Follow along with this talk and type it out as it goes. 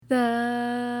The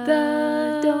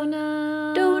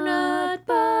donut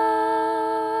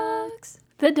box.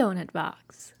 The donut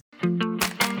box.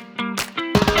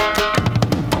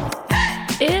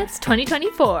 It's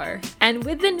 2024, and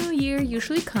with the new year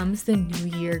usually comes the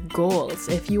New Year goals.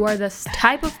 If you are the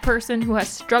type of person who has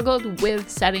struggled with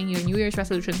setting your New Year's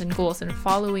resolutions and goals and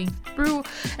following through,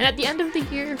 and at the end of the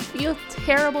year feel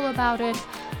terrible about it,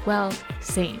 well,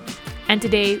 same. And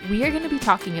today we are going to be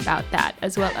talking about that,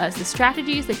 as well as the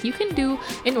strategies that you can do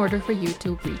in order for you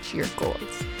to reach your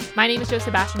goals. My name is Joe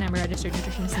Sebastian. I'm a registered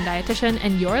nutritionist and dietitian,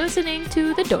 and you're listening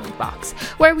to The Donut Box,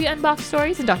 where we unbox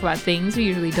stories and talk about things we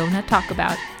usually don't talk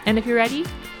about. And if you're ready,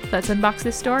 let's unbox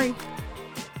this story.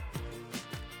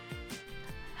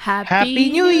 Happy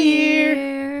New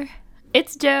Year!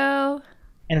 It's Joe.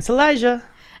 And it's Elijah.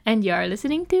 And you're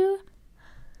listening to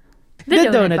The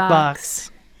Donut Box.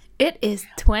 It is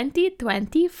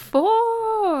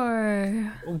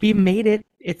 2024. We made it.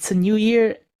 It's a new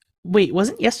year. Wait,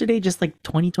 wasn't yesterday just like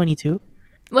 2022?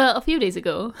 Well, a few days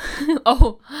ago.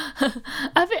 a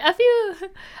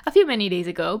few many days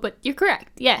ago, but you're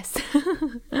correct. Yes.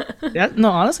 No,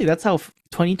 honestly, that's how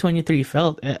 2023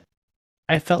 felt.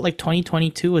 I felt like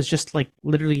 2022 was just like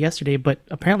literally yesterday, but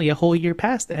apparently a whole year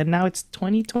passed, and now it's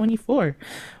 2024.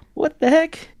 What the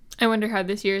heck? I wonder how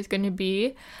this year is going to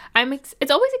be. It's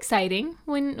always exciting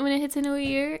when it hits a new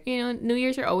year. You know, New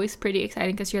Year's are always pretty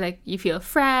exciting because you feel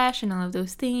fresh and all of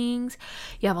those things.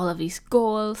 You have all of these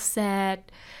goals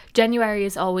set. January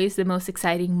is always the most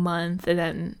exciting month, and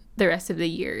then the rest of the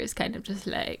year is kind of just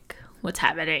like, what's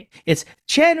happening? It's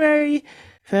January,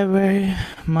 February,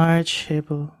 March,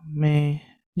 April, May,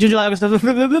 June, July, August, and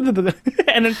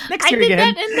then next year again. I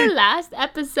did that in the last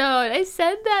episode. I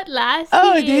said that last year.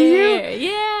 Oh, did you?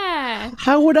 Yeah.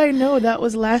 How would I know that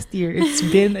was last year? It's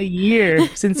been a year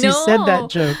since you said that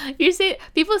joke.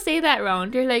 People say that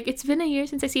wrong. They're like, it's been a year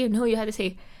since I see you. No, you have to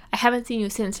say, I haven't seen you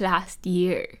since last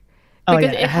year.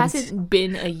 Because it hasn't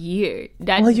been a year.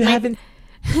 Haven't.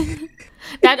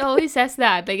 Dad always says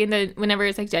that. Like whenever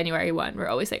it's like January 1, we're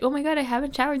always like, oh my God, I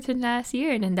haven't showered since last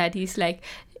year. And then Daddy's like,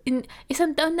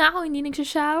 isang taon na ako, hindi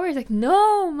nagsha-shower. It's like,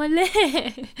 no, mali.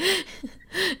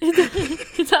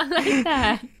 It's not like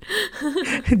that.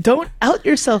 Don't out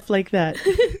yourself like that.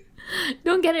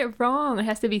 Don't get it wrong. It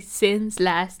has to be since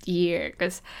last year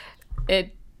because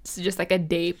it's just like a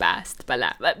day past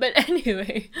pala. But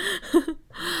anyway,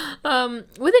 with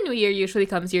a new year usually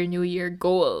comes your new year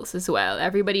goals as well.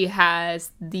 Everybody has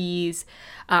these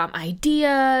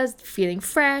ideas, feeling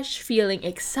fresh, feeling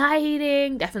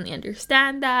exciting. Definitely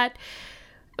understand that.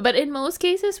 But in most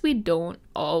cases, we don't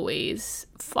always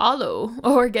follow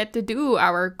or get to do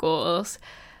our goals.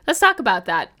 Let's talk about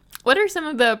that. What are some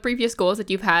of the previous goals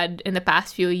that you've had in the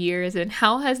past few years, and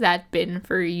how has that been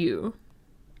for you?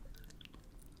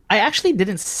 I actually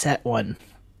didn't set one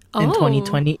in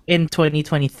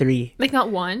 2023. Like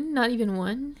not one? Not even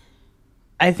one?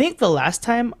 I think the last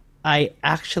time I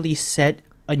actually set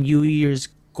a New Year's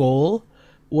goal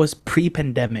was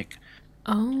pre-pandemic.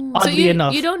 Oh. Oddly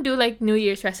enough. You don't do like New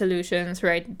Year's resolutions,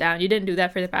 write it down. You didn't do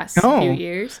that for the past few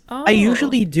years? Oh. I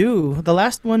usually do. The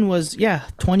last one was,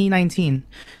 2019.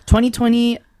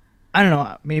 2020, I don't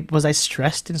know. Maybe was I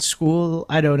stressed in school?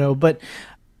 I don't know. But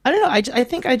I don't know. I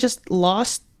think I just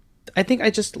lost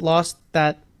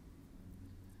that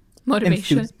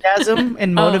enthusiasm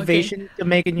and motivation to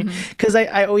make a new, because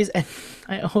I always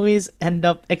end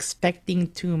up expecting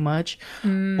too much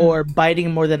or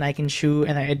biting more than I can chew,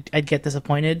 and I'd get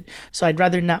disappointed. So I'd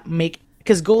rather not make,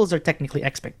 because goals are technically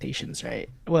expectations, right?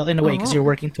 Well, in a way, because you're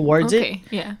working towards it.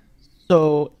 Yeah.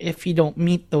 So if you don't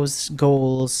meet those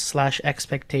goals /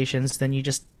 expectations, then you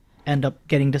just end up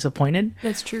getting disappointed.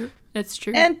 That's true.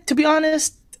 And to be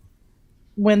honest,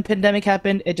 when pandemic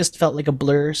happened, it just felt like a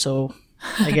blur. So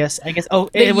I guess.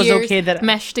 It was okay that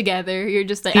meshed together. You're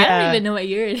just like, I don't even know what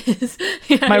year it is.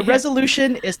 My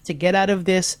resolution is to get out of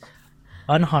this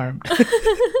unharmed.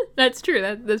 That's true.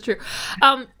 That's true.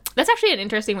 That's actually an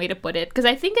interesting way to put it, because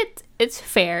I think it's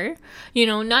fair. You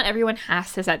know, not everyone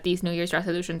has to set these New Year's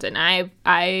resolutions, and I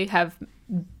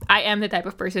am the type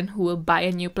of person who will buy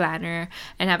a new planner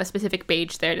and have a specific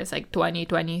page there that's like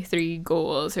 2023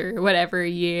 goals or whatever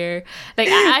year. Like,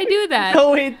 I do that.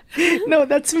 No,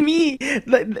 that's me.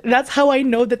 That's how I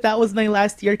know that was my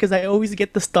last year, because I always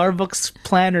get the Starbucks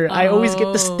planner. I always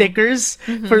get the stickers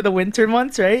for the winter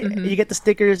months, right? You get the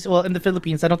stickers. Well, in the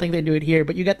Philippines, I don't think they do it here,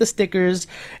 but you get the stickers,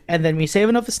 and then when you save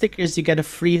enough of stickers, you get a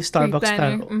free Starbucks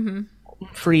planner.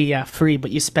 Free,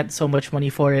 but you spent so much money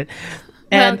for it.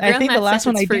 And I think the last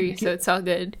one I free, did, so it's all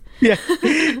good. Yeah.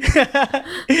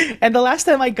 And the last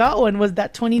time I got one was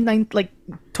that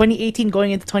 2018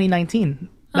 going into 2019.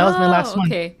 That was my last one.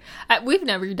 Okay. We've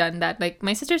never done that. Like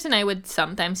my sisters and I would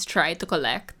sometimes try to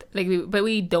collect, like, but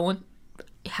we don't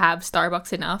have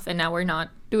Starbucks enough, and now we're not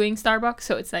doing Starbucks,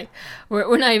 so it's like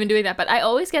we're not even doing that. But I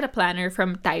always get a planner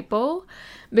from Typo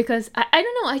because I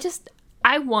don't know.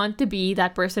 I want to be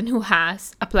that person who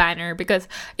has a planner because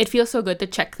it feels so good to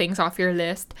check things off your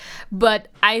list. But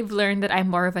I've learned that I'm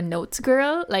more of a notes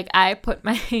girl. Like I put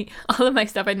my all of my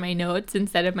stuff in my notes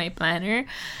instead of my planner.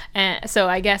 So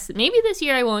I guess maybe this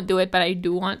year I won't do it, but I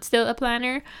do want still a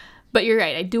planner. But you're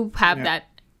right. I do have that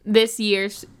this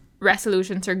year's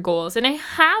resolutions or goals, and I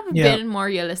have been more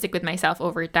realistic with myself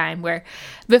over time, where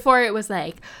before it was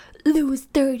like lose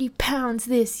 30 pounds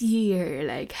this year,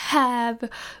 like have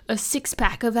a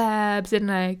 6-pack of abs, and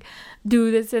like do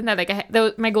this and that.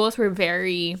 Like my goals were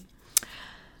very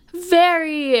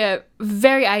very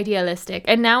idealistic,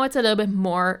 and now it's a little bit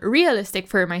more realistic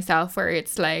for myself, where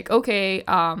it's like, okay,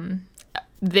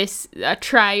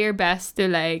 try your best to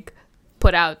like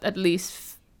put out at least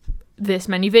this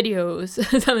many videos,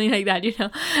 something like that, you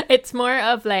know. It's more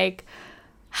of like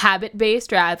habit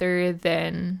based rather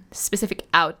than specific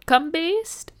outcome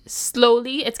based.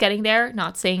 Slowly it's getting there,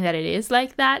 not saying that it is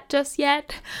like that just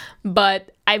yet, but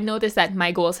I've noticed that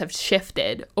my goals have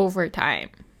shifted over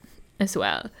time as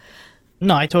well.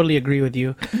 No, I totally agree with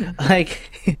you.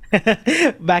 Like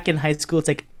back in high school, it's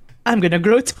like, I'm gonna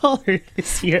grow taller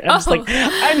this year. I'm just like,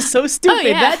 I'm so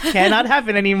stupid. That cannot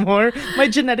happen anymore. My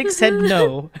genetics said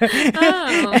no.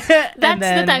 That's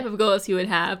the type of goals you would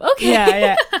have. Okay.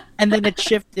 Yeah. And then it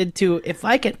shifted to, if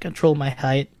I can control my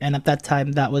height, and at that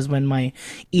time, that was when my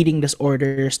eating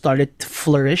disorder started to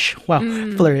flourish. Wow,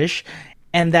 flourish,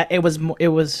 and that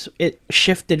it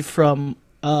shifted from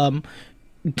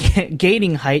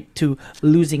gaining height to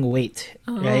losing weight,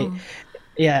 right?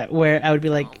 Yeah, where I would be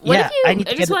like, what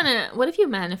if you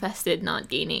manifested not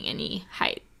gaining any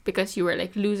height because you were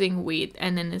like losing weight,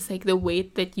 and then it's like the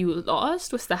weight that you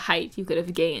lost was the height you could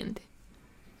have gained?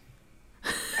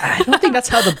 I don't think that's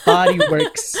how the body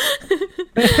works.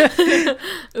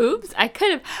 Oops, I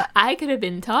could have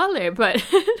been taller, but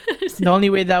the only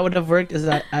way that would have worked is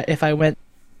that if I went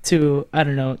to, I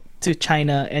don't know, to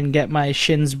China and get my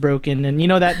shins broken, and you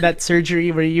know that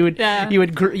surgery where you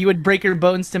would break your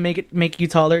bones to make you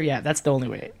taller. Yeah, that's the only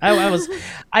way.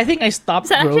 I think I stopped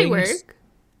growing. Does that actually work?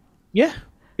 Yeah,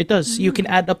 it does. You can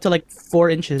add up to like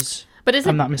 4 inches. But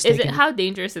I'm not mistaken. Is it, how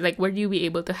dangerous is it? Like, would you be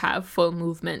able to have full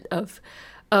movement of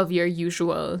your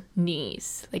usual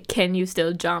knees? Like, can you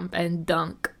still jump and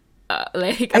dunk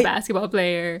like a basketball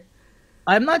player?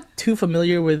 I'm not too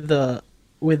familiar with the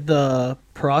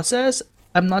process.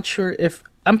 I'm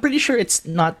pretty sure it's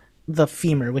not the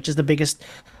femur, which is the biggest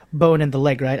bone in the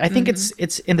leg, right? I think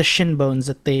it's in the shin bones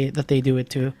that they do it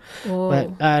too. Whoa.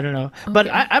 But I don't know. Okay. But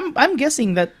I'm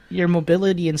guessing that your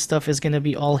mobility and stuff is gonna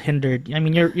be all hindered. I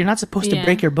mean, you're not supposed to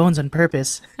break your bones on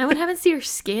purpose. And what happens to your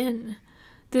skin?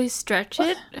 Do you stretch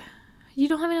it? You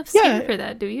don't have enough skin for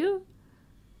that, do you?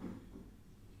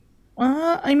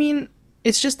 I mean,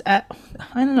 it's just I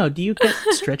don't know. Do you get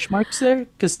stretch marks there?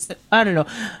 Because I don't know.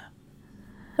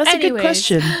 That's a good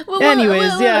question. Yeah.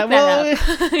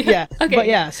 Okay. But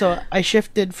yeah, so I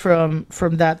shifted from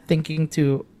that thinking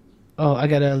to, I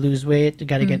gotta lose weight,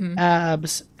 gotta get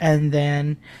abs, and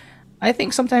then I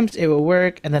think sometimes it would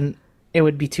work, and then it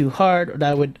would be too hard, or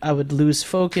I would lose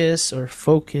focus,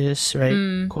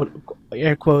 right? Quote,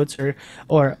 air quotes, or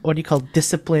what do you call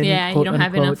discipline? Yeah, quote, you don't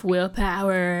unquote. have enough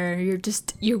willpower.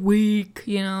 You're weak.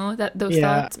 You know those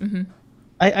thoughts. Mm-hmm.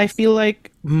 I feel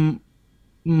like.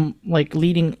 Like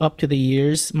leading up to the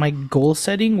years, my goal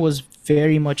setting was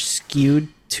very much skewed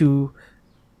to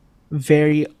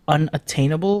very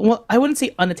unattainable. Well, I wouldn't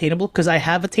say unattainable because I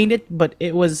have attained it, but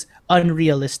it was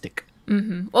unrealistic.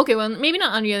 Mm-hmm. Okay, well, maybe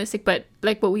not unrealistic, but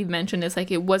like what we've mentioned is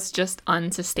like it was just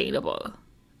unsustainable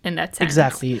in that sense.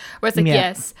 Exactly. Where it's like,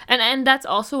 yes. And that's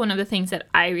also one of the things that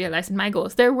I realized in my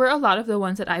goals. There were a lot of the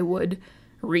ones that I would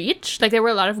reach, like there were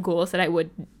a lot of goals that I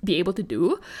would be able to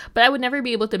do, but I would never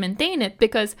be able to maintain it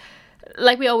because,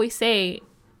 like we always say,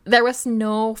 there was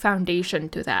no foundation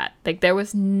to that. Like there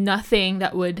was nothing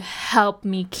that would help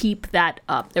me keep that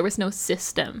up. There was no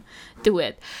system to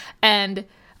it. And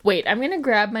wait, I'm gonna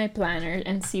grab my planner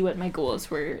and see what my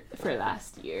goals were for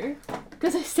last year,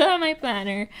 because I still have my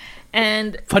planner.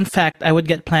 And fun fact, I would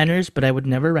get planners, but I would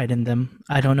never write in them.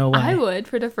 I don't know why. I would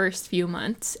for the first few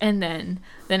months, and then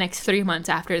the next 3 months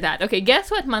after that. Okay,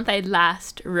 guess what month I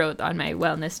last wrote on my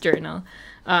wellness journal?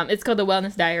 It's called the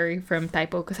Wellness Diary from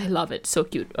Typo because I love it. So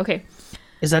cute. Okay.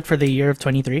 Is that for the year of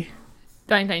 23?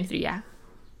 2023, yeah.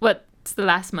 What's the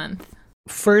last month?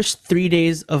 First 3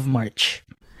 days of March.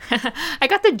 I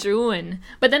got to June,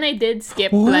 but then I did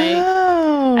skip like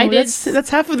Wow, I did that's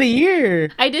half of the year.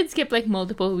 I did skip like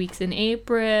multiple weeks in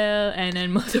April and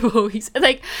then multiple weeks.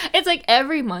 Like it's like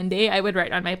every Monday I would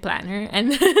write on my planner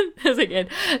and then that's like it.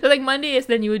 So like Monday is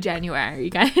the new January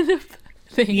kind of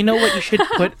thing. You know what you should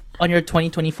put on your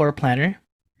 2024 planner?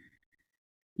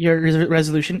 Your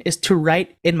resolution is to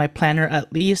write in my planner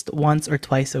at least once or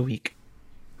twice a week.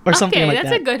 Or something like that's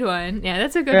that. a good one. Yeah,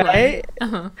 that's a good Right?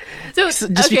 one. Uh-huh. So Just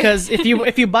okay. because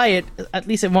if you buy it, at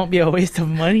least it won't be a waste of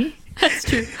money. That's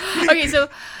true. Okay, so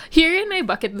here in my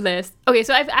bucket list. Okay,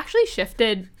 so I've actually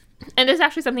shifted, and this is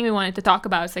actually something we wanted to talk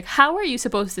about. It's like, how are you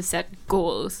supposed to set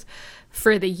goals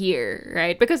for the year,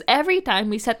 right? Because every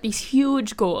time we set these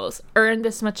huge goals, earn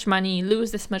this much money,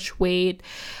 lose this much weight,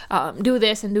 do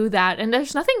this and do that, and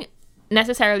there's nothing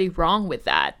necessarily wrong with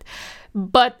that.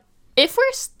 But if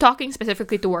we're talking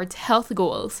specifically towards health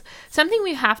goals, something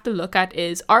we have to look at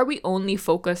is, are we only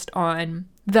focused on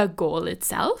the goal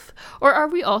itself, or are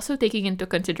we also taking into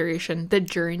consideration the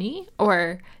journey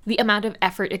or the amount of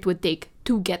effort it would take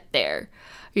to get there?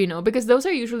 You know, because those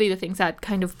are usually the things that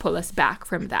kind of pull us back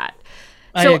from that.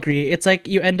 I agree. It's like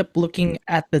you end up looking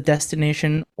at the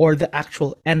destination or the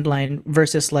actual end line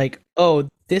versus like, oh,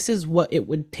 this is what it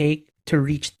would take to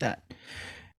reach that.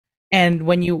 And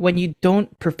when you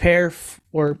don't prepare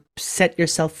or set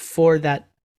yourself for that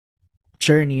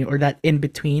journey or that in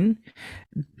between,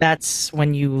 that's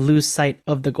when you lose sight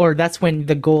of the goal. Or that's when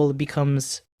the goal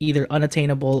becomes either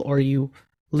unattainable or you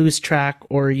lose track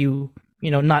or you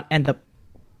not end up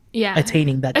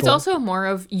attaining that It's goal. also more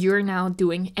of you're now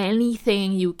doing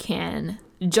anything you can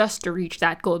just to reach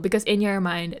that goal, because in your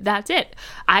mind, that's it.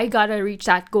 I gotta reach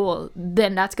that goal.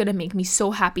 Then that's gonna make me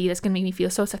so happy. That's gonna make me feel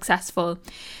so successful.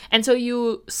 And so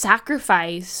you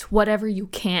sacrifice whatever you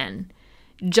can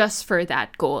just for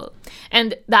that goal.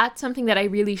 And that's something that I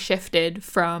really shifted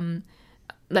from,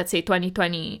 let's say,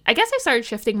 2020. I guess I started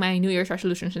shifting my New Year's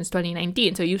resolution since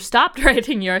 2019. So you stopped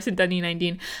writing yours in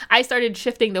 2019. I started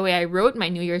shifting the way I wrote my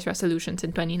New Year's resolutions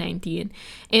in 2019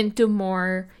 into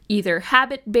more either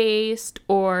habit-based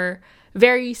or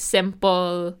very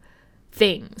simple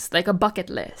things, like a bucket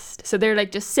list. So they're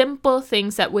like just simple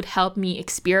things that would help me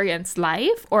experience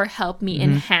life or help me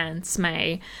enhance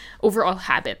my overall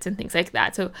habits and things like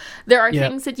that. So there are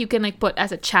things that you can like put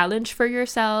as a challenge for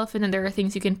yourself, and then there are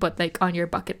things you can put like on your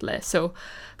bucket list. So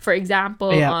for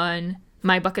example, on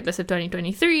my bucket list of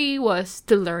 2023 was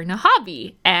to learn a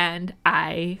hobby, and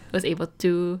I was able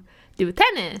to do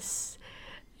tennis.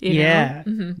 You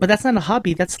know? But that's not a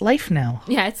hobby, that's life now.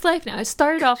 Yeah, it's life now. It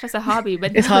started off as a hobby,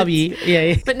 but It's hobby.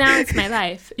 Yeah. but now it's my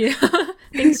life. You know,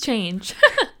 things change.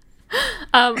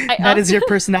 That is your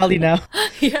personality now.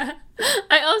 Yeah,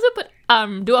 I also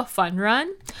put do a fun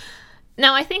run.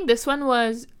 Now I think this one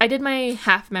was, I did my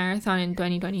half marathon in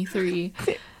 2023.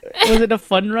 Was it a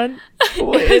fun run?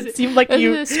 It seemed like it was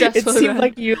you. a stressful It seemed run.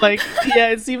 like you like. Yeah,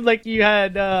 it seemed like you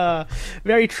had a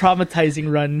very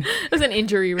traumatizing run. It was an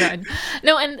injury run.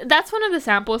 No, and that's one of the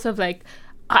samples of like,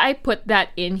 I put that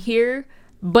in here,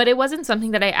 but it wasn't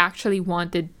something that I actually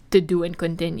wanted to do and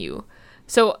continue.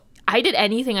 So I did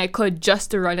anything I could just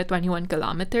to run a 21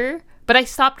 kilometer, but I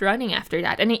stopped running after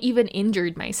that, and I even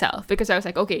injured myself because I was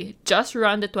like, okay, just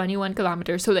run the 21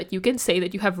 kilometers so that you can say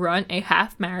that you have run a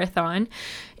half marathon,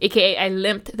 aka I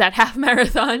limped that half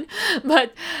marathon.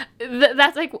 But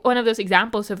that's like one of those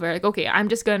examples of where like, okay, I'm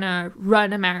just gonna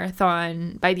run a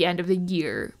marathon by the end of the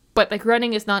year, but like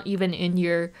running is not even in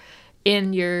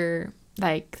your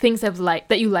like things of like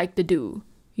that you like to do.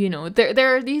 You know,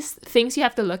 there are these things you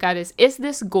have to look at is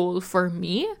this goal for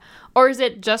me, or is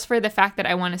it just for the fact that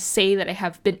I want to say that I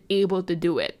have been able to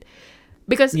do it?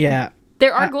 Because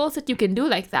there are goals that you can do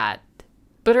like that,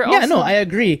 but are also I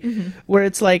agree. Where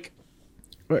it's like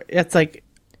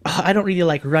I don't really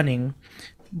like running.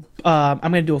 I'm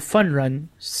gonna do a fun run.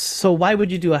 So why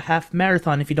would you do a half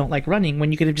marathon if you don't like running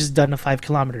when you could have just done a 5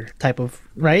 kilometer type of,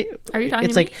 right? Are you talking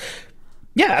It's to like, me?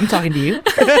 yeah, I'm talking to you.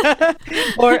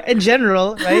 Or in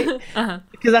general, right?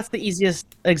 Because that's the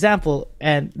easiest example,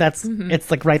 and that's it's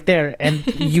like right there, and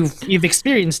you've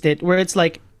experienced it. Where it's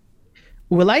like,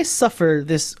 will I suffer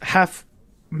this half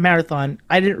marathon?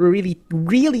 I didn't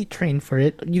really train for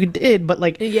it. You did, but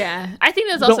like, Yeah, I think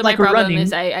that's don't also like my problem running.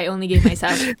 is I only gave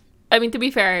myself. I mean, to be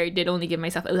fair, I did only give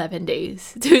myself 11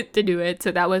 days to do it.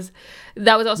 So that was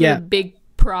also a big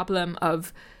problem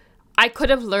of, I could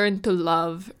have learned to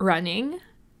love running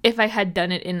if I had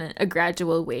done it in a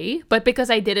gradual way. But because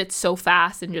I did it so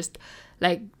fast and just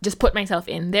put myself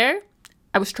in there,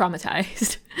 I was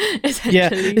traumatized,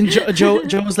 essentially. And Joe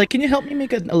was like, "Can you help me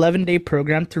make an 11-day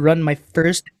program to run my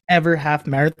first ever half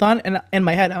marathon?" And in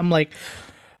my head, I'm like,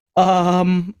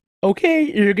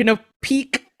 Okay, you're gonna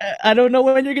peak. I don't know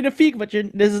when you're gonna peak, but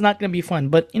this is not gonna be fun.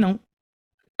 But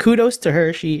kudos to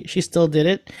her. She still did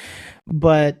it,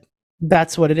 but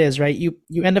that's what it is, right? You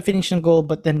end up finishing a goal,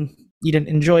 but then you didn't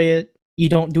enjoy it. You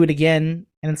don't do it again,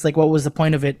 and it's like, what was the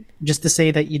point of it? Just to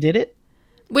say that you did it?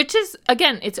 Which is,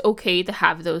 again, it's okay to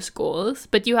have those goals,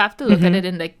 but you have to look at it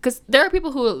in like, because there are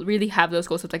people who will really have those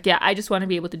goals of like, yeah, I just want to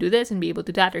be able to do this and be able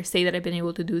to do that, or say that I've been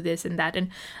able to do this and that. And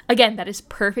again, that is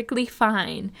perfectly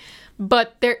fine.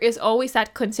 But there is always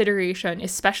that consideration,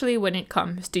 especially when it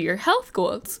comes to your health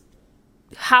goals.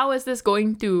 How is this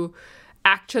going to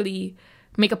actually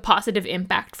make a positive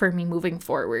impact for me moving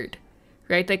forward?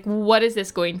 Right? Like, what is this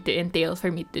going to entail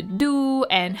for me to do,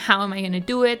 and how am I going to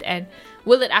do it, and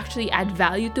will it actually add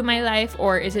value to my life,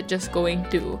 or is it just going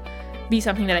to be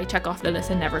something that I check off the list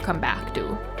and never come back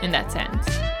to, in that sense?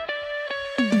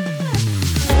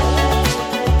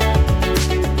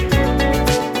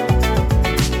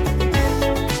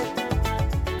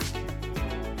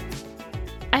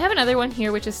 I have another one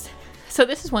here, which is, so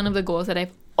this is one of the goals that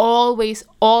I've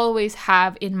always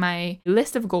have in my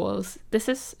list of goals. This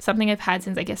is something I've had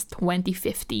since, I guess,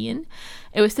 2015.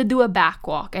 It was to do a back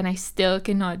walk, and I still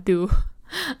cannot do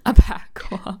a back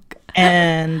walk.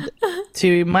 And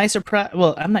to my surprise,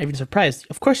 well, I'm not even surprised.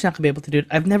 Of course, you're not gonna be able to do it.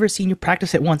 I've never seen you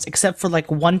practice it once, except for like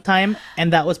one time,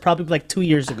 and that was probably like 2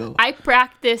 years ago. I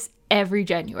practice every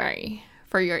January,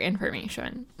 for your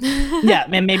information. Yeah,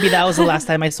 and maybe that was the last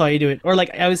time I saw you do it. Or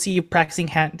like I would see you practicing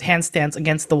handstands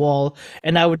against the wall,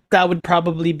 and that would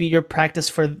probably be your practice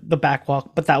for the back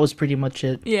walk. But that was pretty much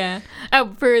it. Yeah.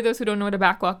 For those who don't know what a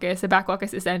back walk is, a back walk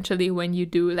is essentially when you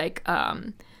do like what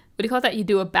do you call that? You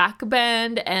do a back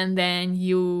bend, and then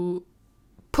you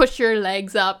push your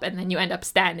legs up, and then you end up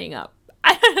standing up.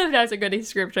 I don't know if that's a good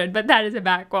description, but that is a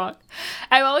back walk.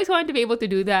 I've always wanted to be able to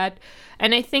do that.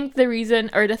 And I think the reason,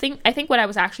 or I think what I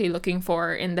was actually looking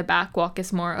for in the back walk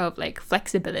is more of like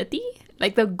flexibility.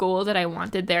 Like the goal that I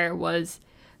wanted there was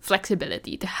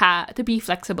flexibility, to be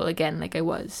flexible again like I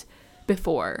was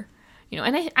before.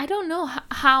 And I don't know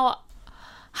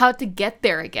how to get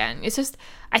there again. It's just,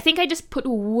 I think I just put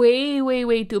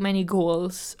way too many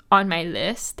goals on my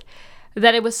list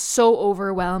that it was so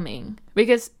overwhelming,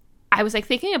 because I was like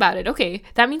thinking about it. Okay,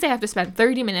 that means I have to spend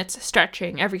 30 minutes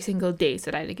stretching every single day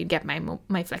so that I can get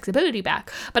my flexibility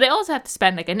back. But I also have to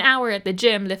spend like an hour at the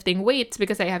gym lifting weights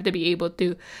because I have to be able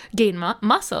to gain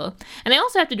muscle. And I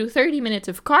also have to do 30 minutes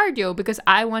of cardio because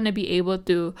I want to be able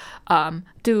to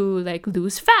like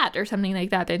lose fat or something like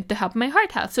that, and to help my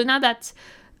heart health. So now that's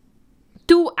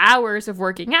 2 hours of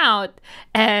working out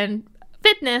and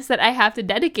fitness that I have to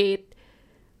dedicate.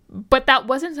 But that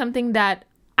wasn't something that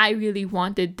I really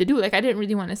wanted to do. Like, I didn't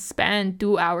really want to spend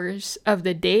 2 hours of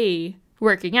the day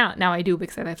working out. Now I do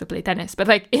because I have to play tennis. But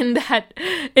like in that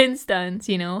instance,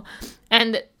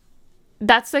 and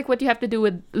that's like what you have to do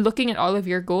with looking at all of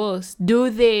your goals. Do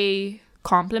they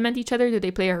complement each other? Do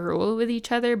they play a role with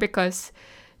each other? Because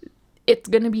it's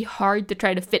going to be hard to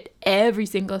try to fit every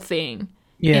single thing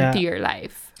into your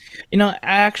life. I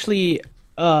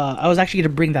was actually going to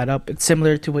bring that up. It's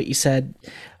similar to what you said.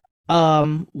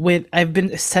 With I've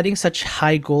been setting such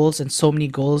high goals and so many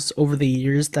goals over the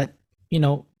years that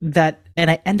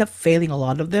and I end up failing a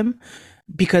lot of them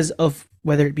because of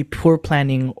whether it be poor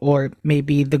planning, or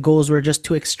maybe the goals were just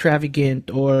too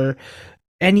extravagant, or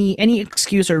any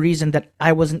excuse or reason that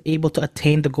I wasn't able to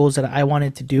attain the goals that I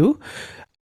wanted to do.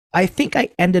 I think I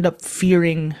ended up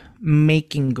fearing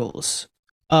making goals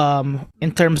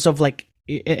in terms of like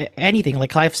anything,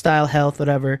 like lifestyle, health,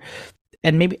 whatever.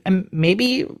 And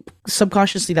maybe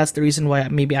subconsciously that's the reason why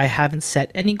maybe I haven't set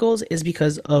any goals, is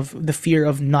because of the fear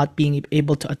of not being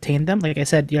able to attain them. Like I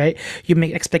said, right? You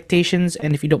make expectations,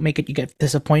 and if you don't make it, you get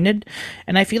disappointed.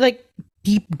 And I feel like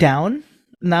deep down,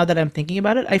 now that I'm thinking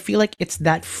about it, I feel like it's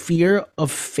that fear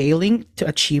of failing to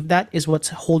achieve that is what's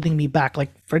holding me back. Like,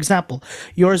 for example,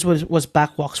 yours was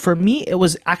back walks. For me, it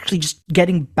was actually just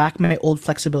getting back my old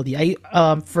flexibility.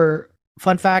 For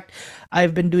fun fact,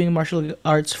 I've been doing martial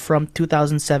arts from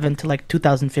 2007 to like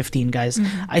 2015, guys.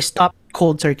 Mm-hmm. I stopped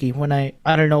cold turkey when I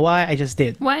don't know why, I just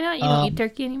did. Why not? You don't eat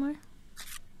turkey anymore?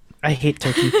 I hate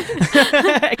turkey.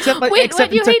 Wait,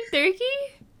 you hate turkey?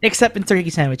 Except in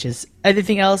turkey sandwiches.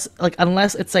 Everything else, like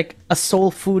unless it's like a soul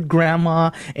food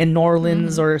grandma in New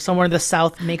Orleans or somewhere in the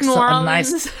South makes a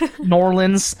nice New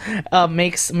Orleans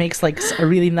makes like a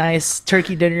really nice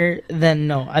turkey dinner, then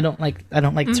no, I don't like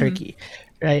turkey.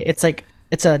 Right? It's like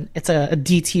it's a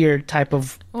D tier type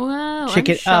of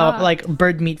chicken, like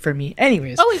bird meat for me.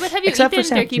 Anyways. Oh wait, but have you eaten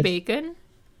turkey bacon?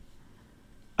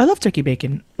 I love turkey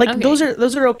bacon. Like those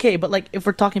are okay, but like if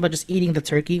we're talking about just eating the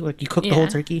turkey, like you cook the whole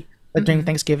turkey. during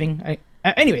Thanksgiving.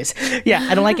 Anyways, yeah,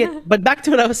 I don't like it. But back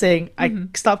to what I was saying, I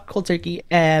stopped cold turkey,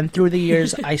 and through the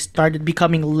years, I started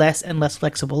becoming less and less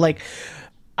flexible. Like,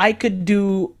 I could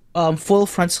do full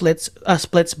front splits,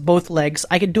 both legs.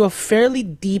 I could do a fairly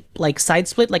deep like side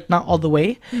split, like not all the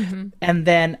way. And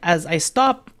then as I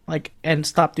stopped and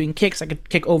stopped doing kicks, I could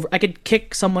kick over. I could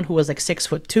kick someone who was like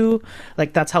 6'2".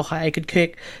 Like that's how high I could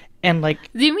kick. And like,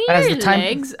 do you mean as your the time,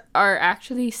 legs are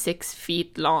actually 6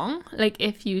 feet long? Like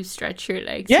if you stretch your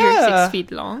legs, yeah, you're 6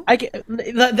 feet long.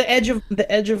 the edge of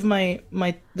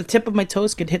the tip of my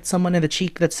toes could hit someone in the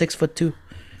cheek that's 6'2".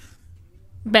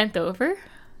 Bent over,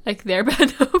 like they're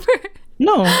bent over.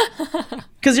 No,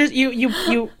 because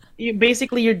you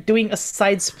basically you're doing a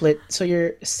side split, so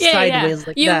you're sideways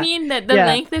like you that. mean that the Yeah.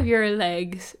 length of your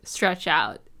legs stretch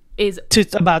out is To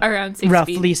about around 6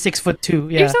 roughly feet. 6'2".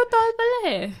 You're Yeah, so tall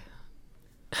pala eh.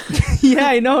 yeah,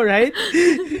 I know, right?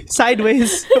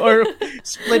 Sideways or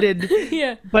splitted.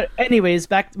 Yeah. But anyways,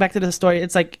 back to the story.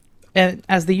 It's like, and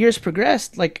as the years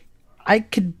progressed, like I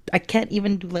can't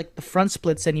even do like the front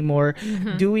splits anymore.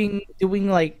 Doing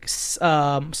like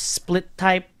split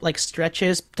type like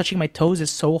stretches, touching my toes is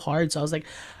so hard. So I was like,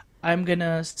 I'm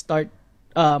gonna start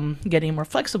getting more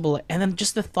flexible. And then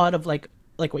just the thought of like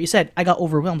what you said, I got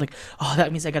overwhelmed. Like, oh,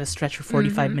 that means I gotta stretch for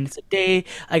 45 minutes a day.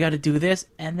 I gotta do this,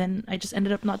 and then I just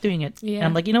ended up not doing it. And Yeah.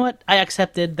 I'm like, you know what? I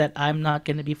accepted that I'm not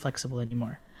gonna be flexible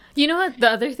anymore. You know what? The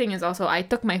other thing is also I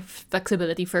took my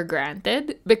flexibility for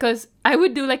granted because I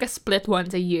would do like a split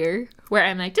once a year where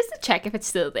I'm like, just to check if it's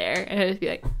still there. And I'd just be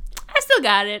like, I still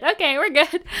got it. Okay, we're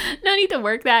good. No need to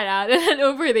work that out. And then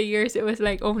over the years, it was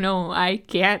like, oh no, I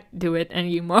can't do it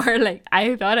anymore. Like,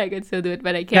 I thought I could still do it,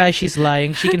 but I can't. Guys, she's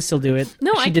lying. She can still do it.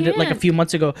 No, she I did it like a can't. few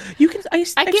months ago. You can. I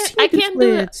I've can't. seen I you do can't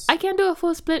do. splits. I can't do a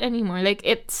full split anymore. Like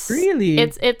it's Really?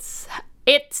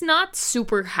 It's not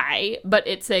super high, but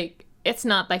it's like it's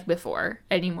not like before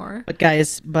anymore. But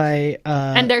guys, by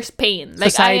And there's pain.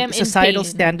 Like I am in societal pain.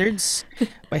 standards,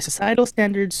 by societal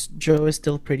standards, Joe is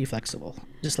still pretty flexible.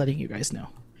 Just letting you guys know.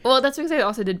 Well, that's because I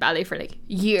also did ballet for like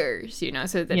years, you know,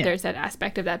 so that Yeah. there's that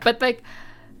aspect of that. But like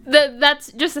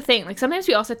that's just the thing. Like sometimes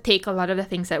we also take a lot of the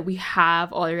things that we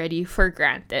have already for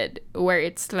granted, where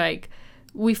it's like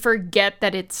we forget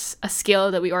that it's a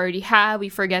skill that we already have. We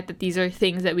forget that these are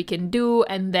things that we can do,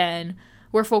 and then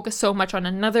we're focused so much on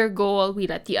another goal, we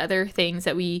let the other things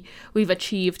that we've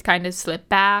achieved kind of slip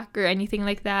back or anything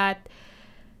like that.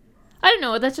 I don't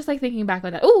know. That's just like thinking back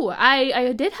on that. Oh,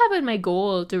 I did have in my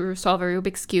goal to solve a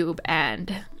Rubik's Cube,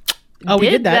 and Oh, we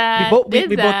did that. We both did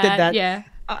that. Yeah.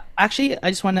 Actually, I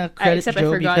just want to credit Except I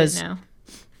Joe forgot because it now.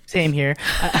 same here,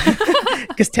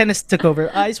 because tennis took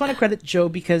over. I just want to credit Joe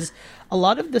because a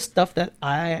lot of the stuff that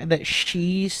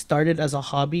she started as a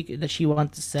hobby that she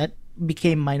wanted to set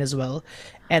became mine as well,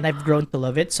 and I've grown to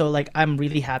love it. So like, I'm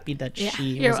really happy that Yeah, she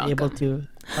you're was able welcome.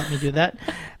 to help me do that.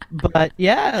 But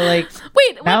yeah, like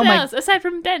Wait, what now my- else aside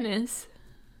from tennis?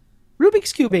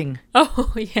 Rubik's cubing.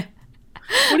 Oh yeah.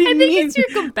 What do you I think mean? it's your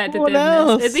What competitiveness.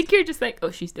 else? I think you're just like,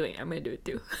 oh, she's doing it, I'm gonna do it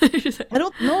too. Just like, I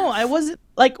don't know. I wasn't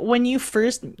like when you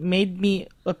first made me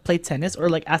play tennis or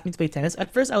like asked me to play tennis.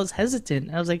 At first, I was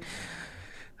hesitant. I was like,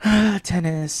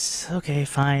 tennis. Okay,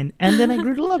 fine. And then I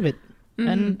grew to love it,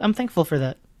 and I'm thankful for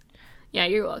that. yeah,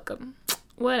 you're welcome.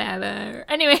 Whatever.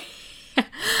 Anyway.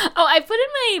 Oh, I put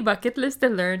in my bucket list to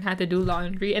learn how to do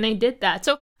laundry, and I did that.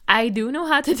 So I do know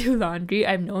how to do laundry.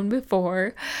 I've known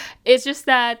before. It's just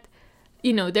that,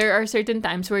 you know, there are certain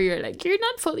times where you're like, you're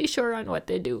not fully sure on what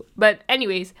to do. But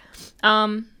anyways,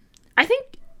 I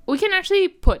think we can actually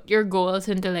put your goals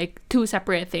into like two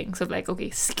separate things of like, okay,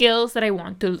 skills that I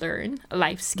want to learn,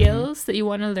 life skills that you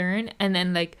want to learn, and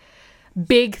then like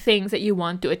big things that you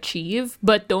want to achieve,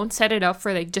 but don't set it up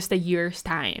for like just a year's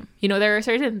time. You know, there are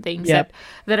certain things Yep.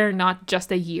 that are not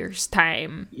just a year's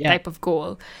time Yeah. type of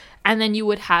goal. And then you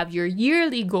would have your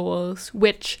yearly goals,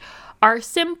 which are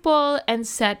simple and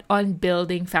set on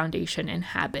building foundation and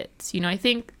habits. You know, I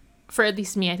think for at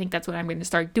least me, I think that's what I'm going to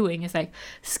start doing is like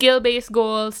skill-based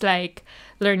goals, like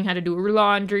learning how to do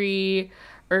laundry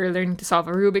or learning to solve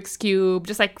a Rubik's Cube,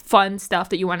 just like fun stuff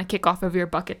that you want to kick off of your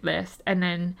bucket list. And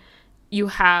then you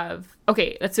have,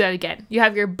 okay, let's do that again. You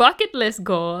have your bucket list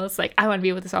goals, like I want to be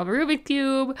able to solve a Rubik's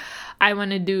Cube. I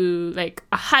want to do like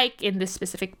a hike in this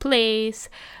specific place.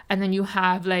 And then you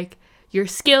have like your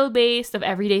skill based of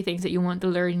everyday things that you want to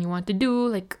learn and you want to do,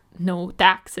 like no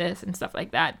taxes and stuff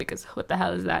like that, because what the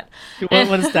hell is that?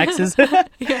 What is taxes?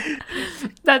 Yeah.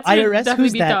 That's IRS? definitely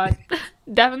Who's be that? taught.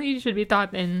 Definitely should be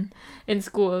taught in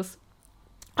schools.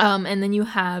 And then you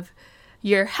have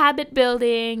your habit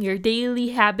building, your daily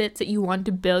habits that you want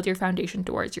to build your foundation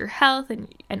towards your health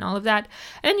and all of that.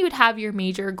 And then you would have your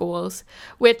major goals,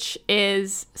 which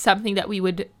is something that we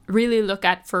would really look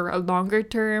at for a longer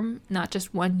term, not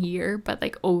just 1 year, but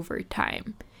like over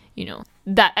time.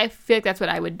 That I feel like that's what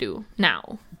I would do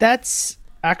now. That's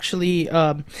actually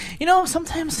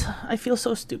sometimes I feel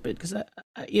so stupid because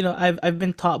I've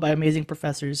been taught by amazing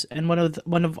professors, and one of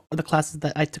the classes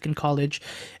that I took in college,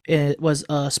 it was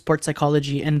sports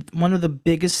psychology, and one of the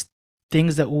biggest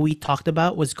things that we talked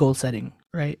about was goal setting,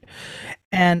 right?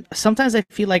 And sometimes I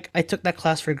feel like I took that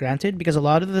class for granted because a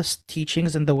lot of the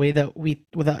teachings and the way that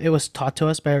it was taught to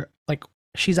us by, like,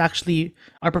 she's actually,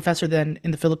 our professor then in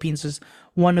the Philippines is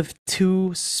one of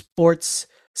two sports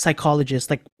psychologists,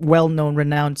 like well-known,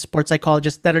 renowned sports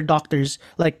psychologists that are doctors,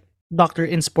 like doctor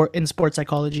in sports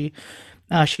psychology.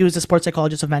 She was the sports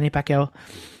psychologist of Manny Pacquiao,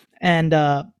 and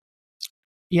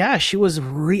yeah, she was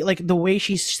like the way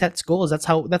she sets goals.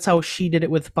 That's how she did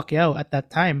it with Pacquiao at that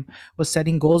time, was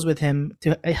setting goals with him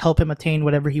to help him attain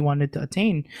whatever he wanted to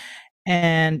attain.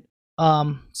 And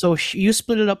so you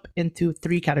split it up into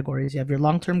three categories. You have your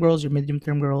long-term goals, your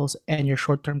medium-term goals, and your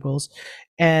short-term goals.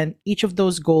 And each of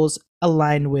those goals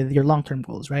align with your long-term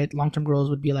goals, right? Long-term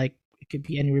goals would be like, it could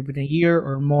be anywhere between a year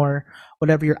or more,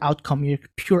 whatever your outcome, your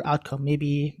pure outcome.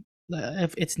 Maybe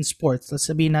if it's in sports, let's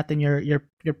say not in you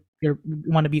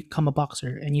want to become a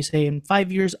boxer, and you say in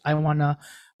 5 years I want to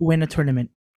win a tournament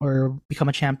or become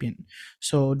a champion.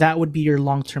 So that would be your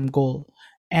long-term goal.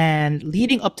 And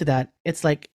leading up to that, it's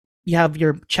like you have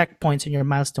your checkpoints and your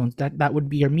milestones. That would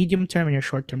be your medium term and your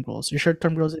short term goals. Your short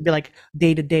term goals would be like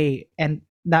day to day, and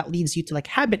that leads you to like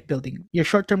habit building. Your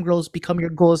short term goals become your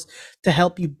goals to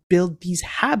help you build these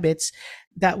habits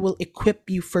that will equip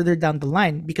you further down the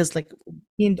line. Because like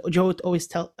me and Joe would always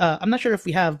tell, I'm not sure if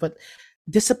we have, but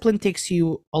discipline takes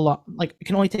you a long, like it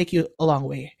can only take you a long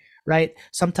way, right?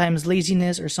 Sometimes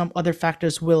laziness or some other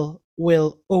factors will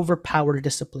overpower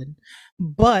discipline,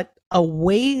 but a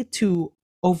way to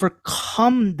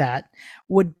overcome that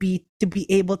would be to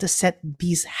be able to set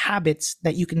these habits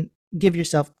that you can give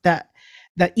yourself, that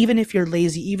even if you're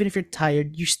lazy, even if you're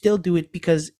tired, you still do it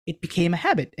because it became a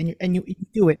habit, and you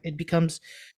do it. It becomes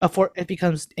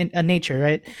a nature,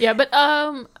 right? Yeah, but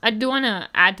I do want to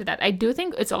add to that. I do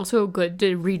think it's also good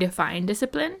to redefine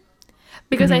discipline.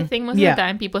 Because I think most of the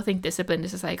time people think discipline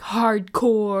is just like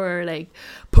hardcore, like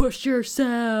push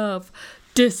yourself,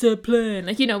 discipline.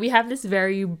 Like, we have this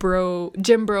very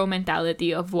gym bro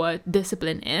mentality of what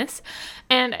discipline is.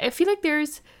 And I feel like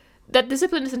that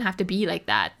discipline doesn't have to be like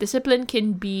that. Discipline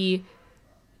can be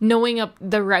knowing up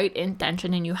the right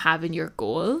intention and you have in your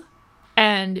goal,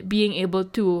 and being able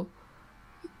to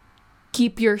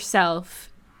keep yourself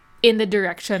in the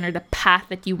direction or the path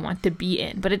that you want to be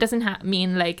in. But it doesn't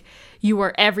mean like you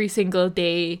are every single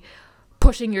day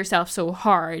pushing yourself so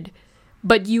hard,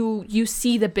 but you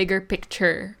see the bigger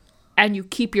picture and you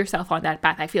keep yourself on that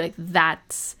path. I feel like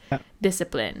that's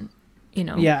discipline,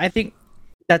 Yeah, I think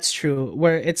that's true,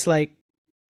 where it's like,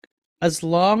 as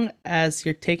long as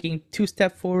you're taking 2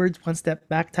 steps forwards, 1 step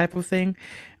back type of thing,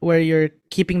 where you're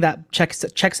keeping that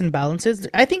checks and balances.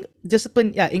 I think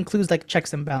discipline, includes like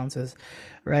checks and balances,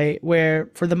 right? Where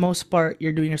for the most part,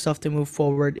 you're doing yourself to move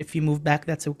forward. If you move back,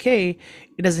 that's okay.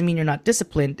 It doesn't mean you're not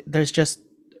disciplined. There's just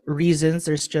reasons,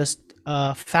 there's just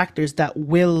factors that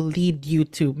will lead you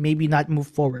to maybe not move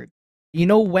forward. You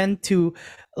know when to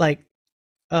like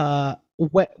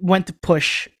when to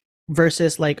push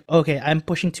versus like, okay, I'm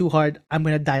pushing too hard, I'm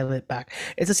gonna dial it back.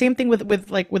 It's the same thing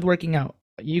with working out.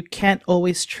 You can't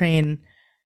always train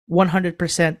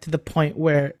 100% to the point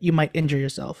where you might injure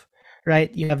yourself,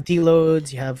 right? You have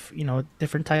deloads, you have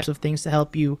different types of things to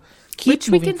help you keep which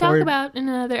we moving can forward. talk about in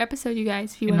another episode, you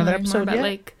guys, if you want to learn more about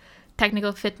like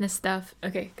technical fitness stuff.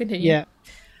 Okay, continue. Yeah,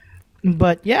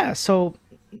 but yeah, so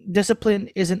discipline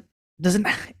doesn't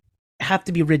have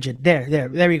to be rigid. There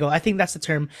we go. I think that's the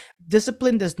term.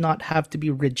 Discipline does not have to be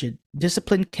rigid.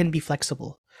 Discipline can be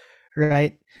flexible,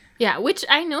 right? Yeah, which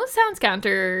I know sounds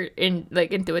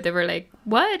intuitive, or like,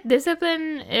 what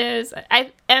discipline is.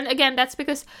 And again, that's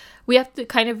because we have to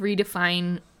kind of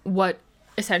redefine what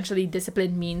essentially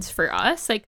discipline means for us.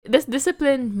 Like, does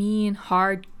discipline mean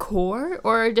hardcore,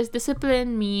 or does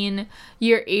discipline mean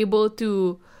you're able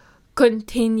to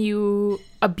continue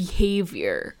a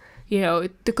behavior,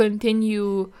 to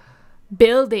continue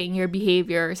building your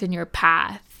behaviors and your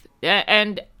path?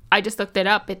 And I just looked it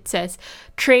up. It says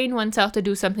train oneself to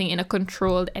do something in a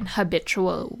controlled and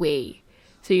habitual way.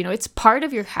 So, it's part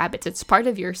of your habits, it's part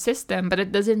of your system, but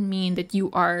it doesn't mean that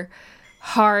you are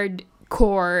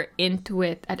hardcore into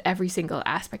it at every single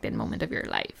aspect and moment of your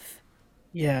life.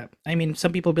 Yeah, I mean,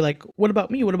 some people be like, "What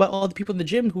about me? What about all the people in the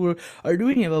gym who are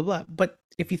doing it?" Blah blah. But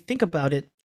if you think about it,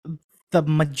 the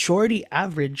majority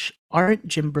average aren't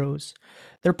gym bros.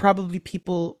 They're probably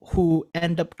people who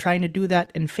end up trying to do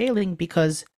that and failing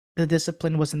because the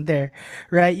discipline wasn't there,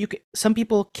 right? Some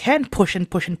people can push and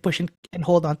push and push and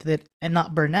hold on to it and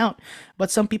not burn out, but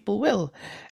some people will,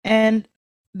 and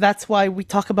that's why we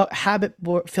talk about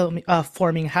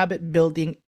forming, habit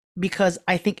building, because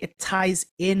I think it ties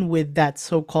in with that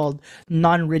so-called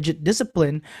non-rigid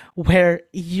discipline where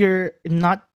you're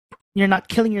not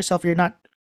killing yourself, you're not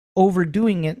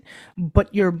overdoing it,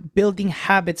 but you're building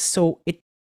habits so it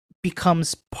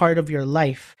becomes part of your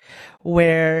life,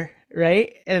 where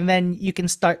right, and then you can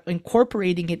start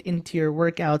incorporating it into your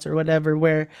workouts or whatever,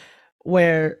 where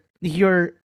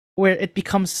you're where it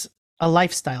becomes a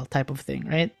lifestyle type of thing,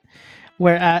 right?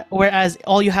 Whereas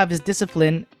all you have is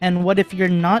discipline, and what if you're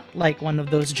not like one of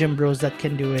those gym bros that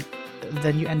can do it?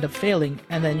 Then you end up failing,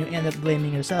 and then you end up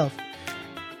blaming yourself,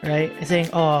 right? Saying,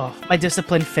 "Oh, my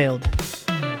discipline failed."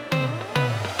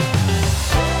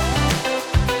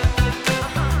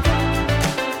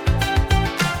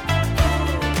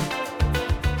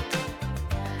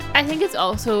 I think it's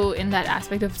also in that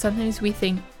aspect of sometimes we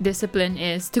think discipline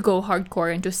is to go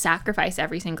hardcore and to sacrifice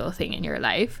every single thing in your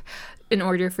life in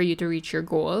order for you to reach your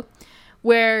goal,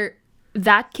 where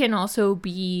that can also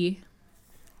be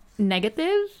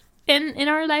negative in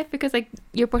our life, because like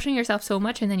you're pushing yourself so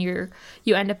much and then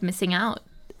you end up missing out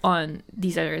on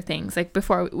these other things. Like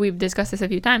before, we've discussed this a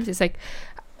few times, it's like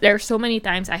there are so many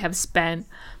times I have spent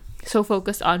so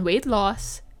focused on weight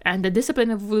loss and the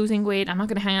discipline of losing weight. I'm not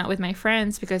going to hang out with my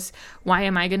friends because why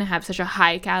am I going to have such a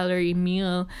high calorie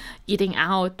meal eating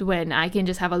out when I can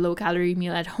just have a low calorie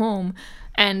meal at home?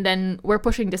 And then we're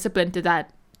pushing discipline to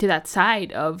that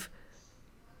side of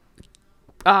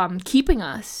keeping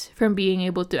us from being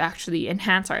able to actually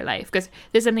enhance our life. Because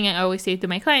there's something I always say to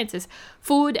my clients is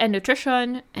food and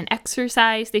nutrition and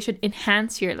exercise, they should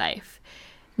enhance your life,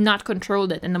 not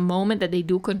control it. And the moment that they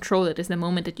do control it is the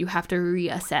moment that you have to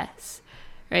reassess,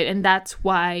 right? And that's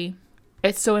why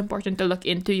it's so important to look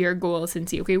into your goals and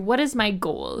see, okay, what is my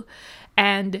goal?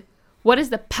 And what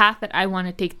is the path that I want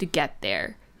to take to get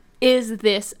there? Is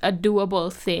this a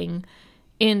doable thing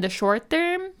in the short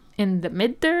term, in the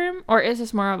midterm, or is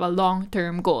this more of a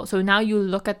long-term goal? So now you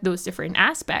look at those different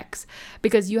aspects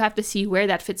because you have to see where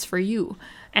that fits for you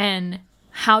and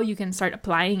how you can start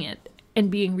applying it and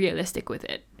being realistic with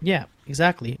it. Yeah,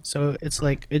 exactly. So it's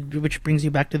like which brings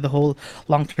you back to the whole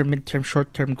long-term, mid-term,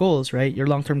 short-term goals, right? Your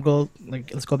long-term goal,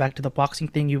 like let's go back to the boxing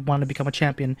thing, you want to become a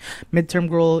champion. Mid-term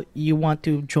goal, you want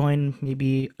to join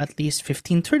maybe at least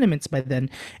 15 tournaments by then.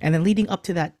 And then leading up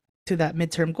to that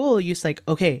midterm goal, you're just like,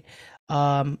 okay,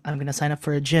 I'm gonna sign up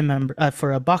for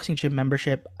a boxing gym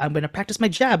membership. I'm gonna practice my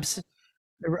jabs,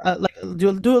 like do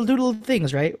little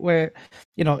things, right? Where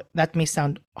that may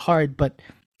sound hard, but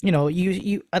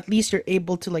you at least you're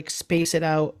able to like space it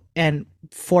out and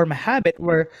form a habit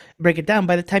where break it down.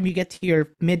 By the time you get to your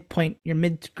midpoint, your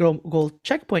mid goal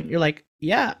checkpoint, you're like,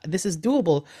 yeah, this is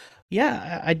doable.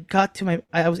 Yeah,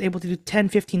 I was able to do 10,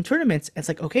 15 tournaments. It's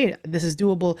like, okay, this is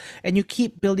doable. And you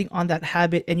keep building on that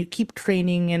habit and you keep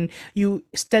training and you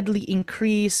steadily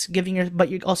increase but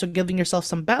you're also giving yourself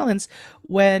some balance.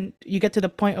 When you get to the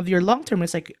point of your long term,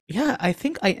 it's like, yeah, I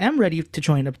think I am ready to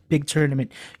join a big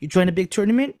tournament. You join a big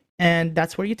tournament and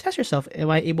that's where you test yourself. Am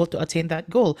I able to attain that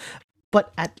goal?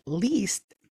 But at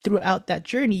least throughout that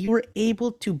journey, you were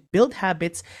able to build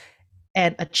habits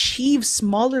and achieve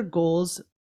smaller goals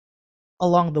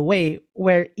along the way,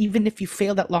 where even if you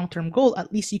fail that long-term goal,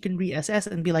 at least you can reassess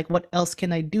and be like, what else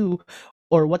can I do,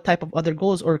 or what type of other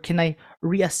goals, or can I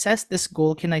reassess this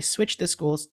goal, can I switch this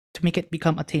goals to make it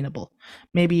become attainable?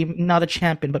 Maybe not a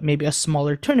champion, but maybe a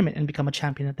smaller tournament and become a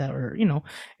champion at that, or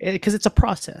because it's a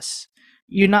process.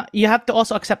 You have to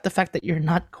also accept the fact that you're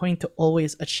not going to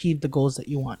always achieve the goals that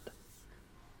you want,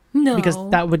 because No.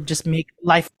 that would just make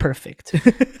life perfect.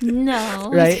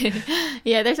 No. Right?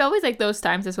 Yeah, there's always like those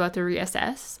times as well to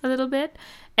reassess a little bit.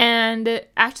 And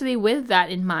actually, with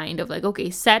that in mind, of like, okay,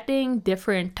 setting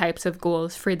different types of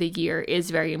goals for the year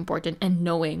is very important, and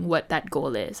knowing what that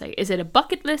goal is. Like, is it a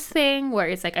bucket list thing where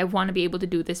it's like, I want to be able to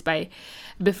do this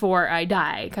before I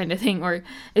die kind of thing? Or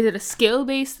is it a skill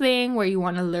based thing where you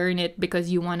want to learn it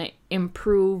because you want to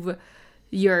improve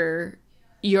your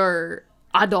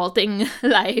adulting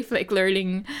life, like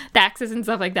learning taxes and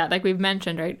stuff like that, like we've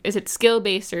mentioned, right? Is it skill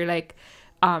based, or like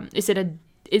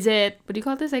is it what do you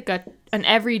call this, like an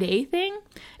everyday thing?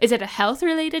 Is it a health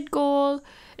related goal?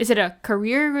 Is it a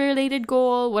career related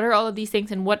goal? What are all of these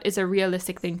things, and what is a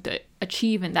realistic thing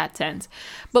achieve in that sense.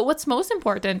 But what's most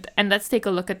important, and let's take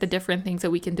a look at the different things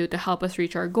that we can do to help us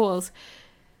reach our goals,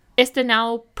 is to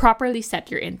now properly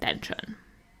set your intention.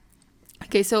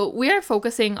 Okay, so we are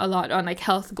focusing a lot on like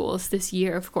health goals this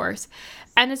year, of course.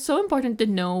 And it's so important to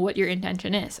know what your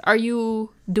intention is. Are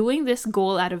you doing this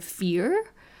goal out of fear?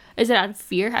 Is it out of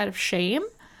fear, out of shame?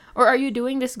 Or are you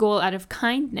doing this goal out of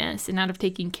kindness and out of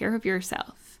taking care of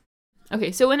yourself?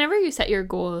 Okay, so whenever you set your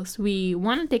goals, we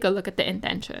want to take a look at the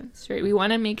intentions, right? We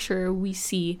want to make sure we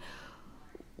see,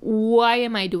 why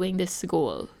am I doing this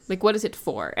goal? Like, what is it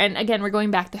for? And again, we're going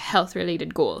back to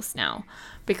health-related goals now,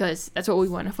 because that's what we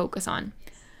want to focus on.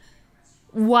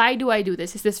 Why do I do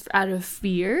this? Is this out of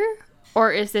fear,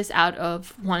 or is this out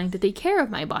of wanting to take care of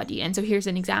my body? And so here's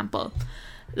an example.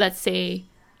 Let's say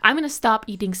I'm going to stop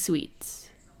eating sweets.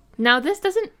 Now, this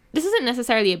isn't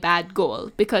necessarily a bad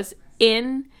goal, because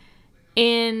in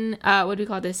what do we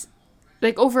call this?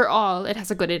 Like, overall, it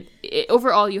has a good,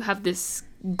 overall, you have this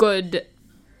good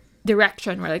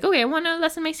direction where, like, okay, I want to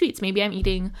lessen my sweets. Maybe I'm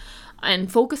eating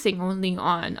and focusing only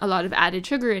on a lot of added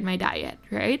sugar in my diet,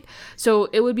 right? So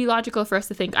it would be logical for us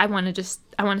to think, I want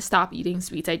to stop eating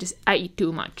sweets. I eat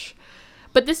too much.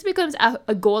 But this becomes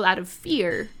a goal out of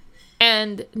fear.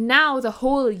 And now the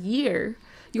whole year,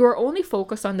 you are only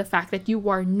focused on the fact that you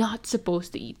are not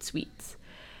supposed to eat sweets.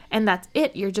 And that's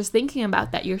it. You're just thinking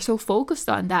about that. You're so focused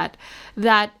on that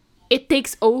it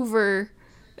takes over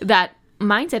that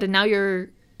mindset. And now you're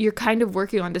kind of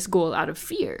working on this goal out of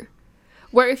fear.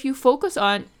 Where if you focus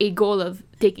on a goal of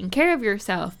taking care of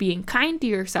yourself, being kind to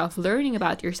yourself, learning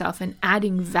about yourself, and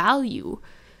adding value,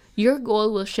 your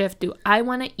goal will shift to, I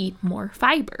want to eat more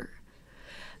fiber.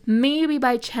 Maybe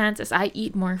by chance, as I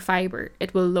eat more fiber,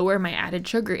 it will lower my added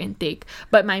sugar intake.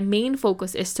 But my main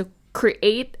focus is to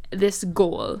create this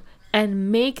goal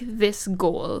and make this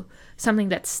goal something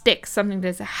that sticks, something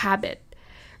that's a habit,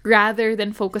 rather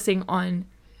than focusing on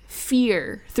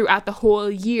fear throughout the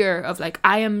whole year of like,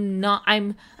 I'm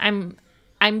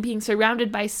being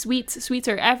surrounded by sweets. Sweets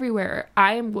are everywhere.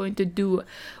 I am going to do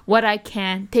what I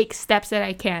can, take steps that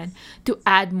I can to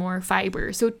add more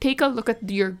fiber. So take a look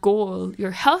at your goal,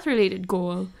 your health-related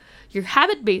goal, your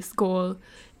habit-based goal.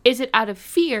 Is it out of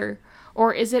fear,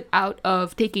 or is it out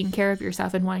of taking care of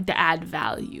yourself and wanting to add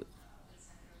value?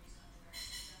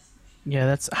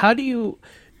 Yeah, how do you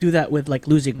do that with like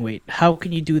losing weight? How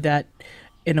can you do that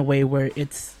in a way where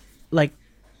it's like,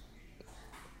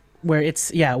 where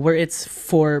it's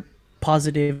for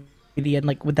positivity and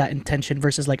like with that intention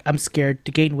versus like, I'm scared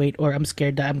to gain weight, or I'm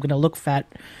scared that I'm gonna look fat,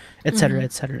 etc.,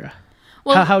 etc.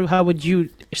 Well, how would you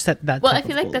set that? Well, I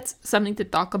feel like that's something to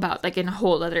talk about like in a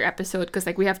whole other episode, because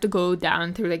like we have to go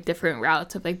down through like different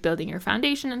routes of like building your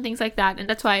foundation and things like that. And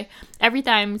that's why every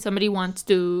time somebody wants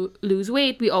to lose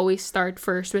weight, we always start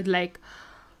first with like,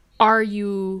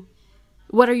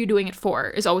 what are you doing it for,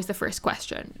 is always the first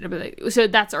question. So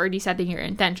that's already setting your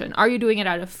intention. Are you doing it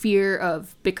out of fear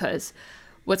of, because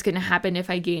what's going to happen if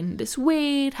I gain this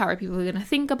weight? How are people going to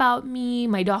think about me?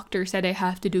 My doctor said I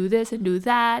have to do this and do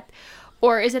that.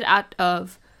 Or is it out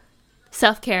of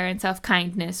self-care and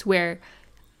self-kindness, where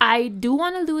I do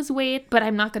want to lose weight, but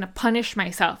I'm not going to punish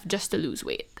myself just to lose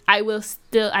weight.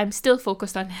 I'm still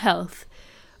focused on health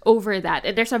over that.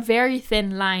 And there's a very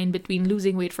thin line between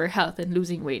losing weight for health and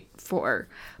losing weight for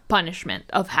punishment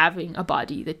of having a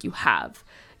body that you have.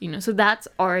 So that's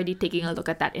already taking a look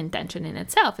at that intention in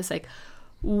itself. It's like,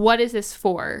 what is this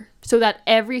for? So that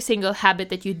every single habit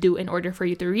that you do in order for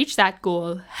you to reach that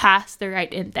goal has the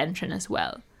right intention as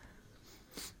well.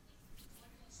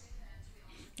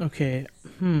 Okay.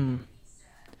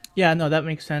 Yeah, no, that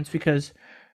makes sense, because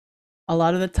a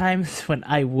lot of the times when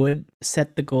I would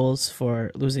set the goals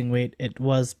for losing weight, it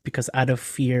was because out of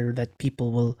fear that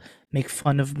people will make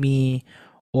fun of me,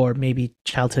 or maybe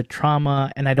childhood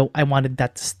trauma, and I wanted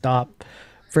that to stop,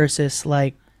 versus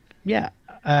like,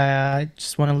 I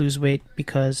just want to lose weight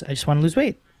because I just want to lose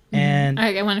weight. And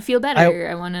I want to feel better.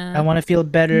 I want to feel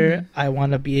better. I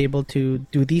want to be able to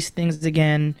do these things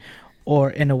again,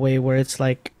 or in a way where it's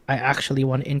like, I actually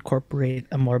want to incorporate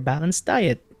a more balanced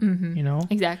diet,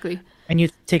 Exactly. And you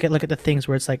take a look at the things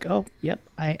where it's like, oh, yep,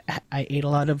 I ate a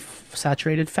lot of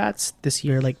saturated fats this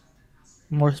year, like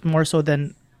more so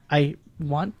than I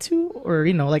want to, or,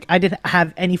 like I didn't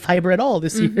have any fiber at all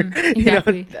this year.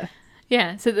 Exactly.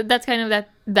 Yeah, so that's kind of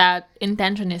that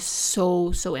intention is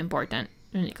so, so important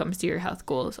when it comes to your health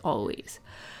goals always.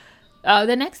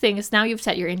 The next thing is, now you've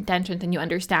set your intentions and you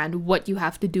understand what you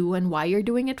have to do and why you're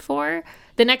doing it for.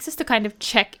 The next is to kind of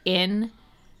check in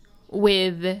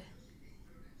with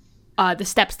the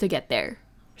steps to get there.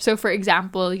 So for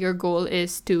example, your goal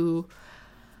is to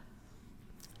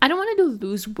I don't want to do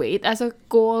lose weight as a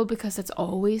goal because that's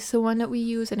always the one that we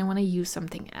use, and I want to use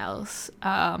something else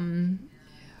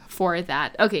for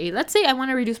that. Okay, let's say I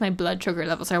want to reduce my blood sugar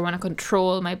levels, or I want to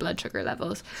control my blood sugar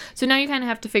levels. So now you kind of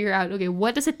have to figure out, okay,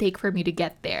 what does it take for me to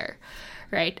get there,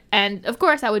 right? And of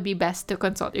course, that would be best to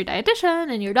consult your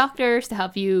dietitian and your doctors to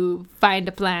help you find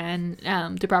a plan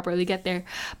to properly get there.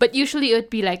 But usually it would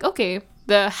be like, okay,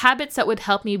 the habits that would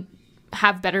help me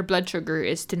have better blood sugar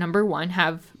is to, number one,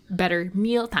 have better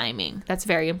meal timing. That's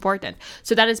very important.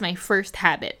 So that is my first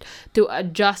habit, to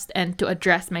adjust and to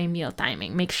address my meal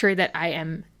timing. Make sure that I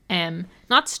am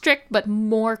not strict, but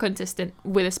more consistent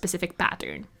with a specific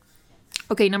pattern.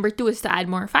 Okay, number two is to add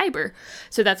more fiber.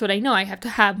 So that's what I know. I have to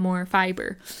have more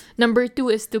fiber. Number two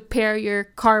is to pair your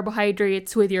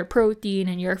carbohydrates with your protein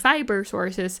and your fiber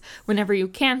sources whenever you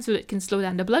can, so it can slow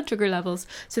down the blood sugar levels.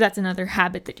 So that's another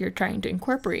habit that you're trying to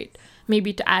incorporate.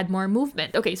 Maybe to add more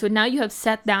movement. Okay, so now you have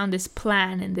set down this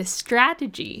plan and this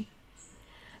strategy.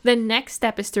 The next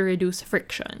step is to reduce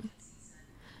friction.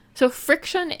 So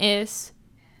friction is,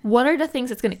 what are the things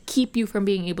that's going to keep you from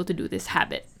being able to do this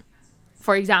habit?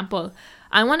 For example,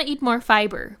 I want to eat more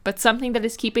fiber, but something that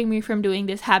is keeping me from doing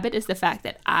this habit is the fact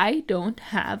that I don't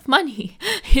have money,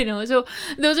 so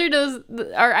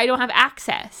or I don't have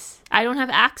access. I don't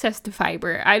have access to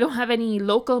fiber. I don't have any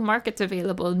local markets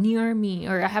available near me,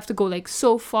 or I have to go like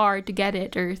so far to get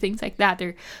it, or things like that.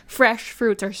 Or fresh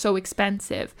fruits are so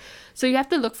expensive. So you have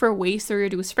to look for ways to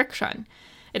reduce friction.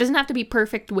 It doesn't have to be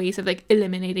perfect ways of like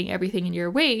eliminating everything in your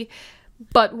way,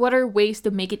 but what are ways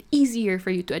to make it easier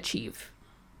for you to achieve?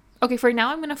 Okay, for now,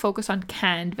 I'm going to focus on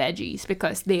canned veggies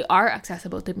because they are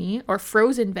accessible to me, or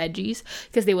frozen veggies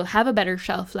because they will have a better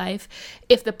shelf life.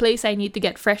 If the place I need to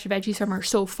get fresh veggies from are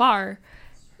so far,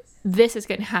 this is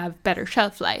going to have better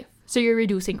shelf life. So you're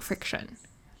reducing friction.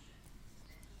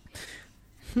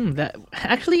 That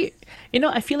actually,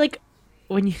 I feel like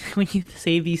when you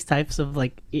say these types of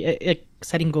like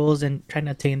setting goals and trying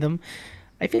to attain them,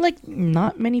 I feel like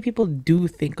not many people do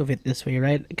think of it this way,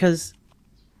 right? Because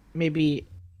maybe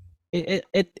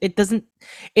it doesn't,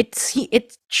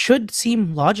 it should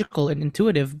seem logical and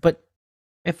intuitive, but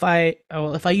if I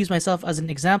use myself as an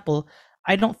example,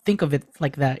 I don't think of it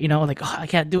like that, like, oh, I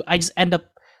can't do it. I just end up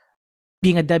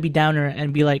being a Debbie Downer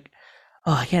and be like,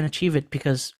 oh, I can't achieve it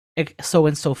because so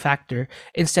and so factor,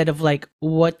 instead of like,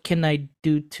 what can I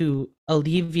do to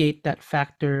alleviate that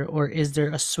factor, or is there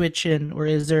a switch in, or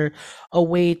is there a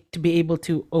way to be able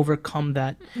to overcome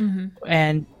that?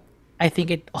 And I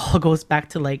think it all goes back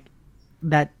to like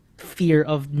that fear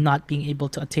of not being able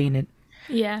to attain it.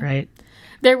 Yeah. Right.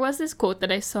 There was this quote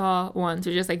that I saw once,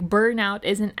 which is like, burnout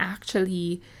isn't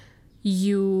actually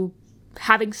you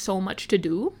having so much to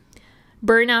do.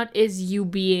 Burnout is you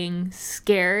being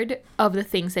scared of the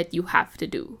things that you have to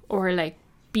do, or like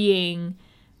being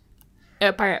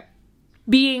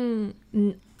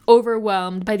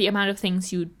overwhelmed by the amount of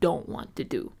things you don't want to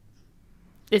do.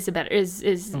 Is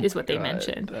what they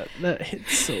mentioned. That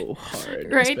hits so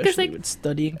hard, right? Because especially like with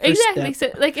studying. Exactly. So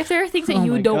like, if there are things that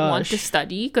you don't want to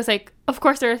study, because like, of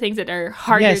course there are things that are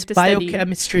harder to study.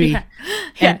 Biochemistry,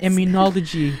 and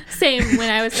immunology. Same when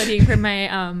I was studying for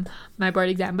my my board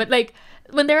exam. But like,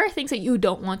 when there are things that you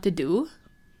don't want to do,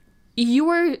 you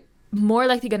are more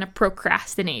likely gonna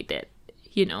procrastinate it.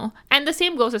 And the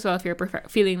same goes as well if you're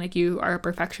feeling like you are a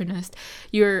perfectionist,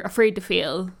 you're afraid to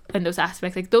fail in those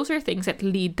aspects. Like, those are things that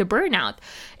lead to burnout.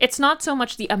 It's not so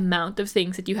much the amount of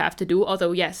things that you have to do,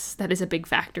 although yes, that is a big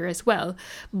factor as well.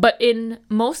 But in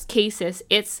most cases,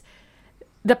 it's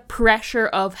the pressure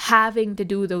of having to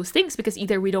do those things because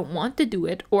either we don't want to do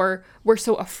it or we're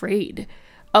so afraid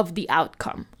of the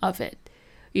outcome of it.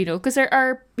 Because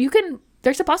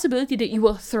there's a possibility that you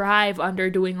will thrive under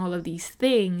doing all of these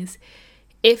things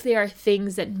if they are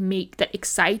things that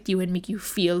excite you and make you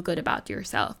feel good about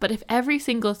yourself. But if every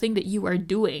single thing that you are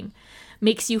doing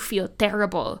makes you feel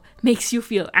terrible, makes you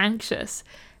feel anxious,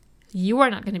 you are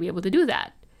not going to be able to do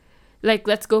that. Like,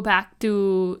 let's go back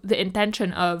to the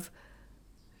intention of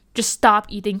just stop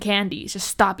eating candies, just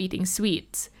stop eating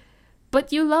sweets.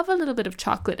 But you love a little bit of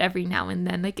chocolate every now and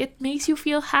then. Like, it makes you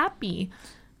feel happy.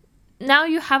 Now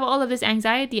you have all of this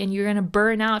anxiety and you're going to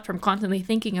burn out from constantly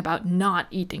thinking about not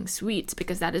eating sweets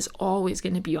because that is always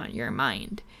going to be on your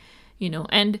mind,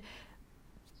 and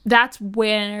that's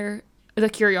where the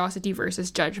curiosity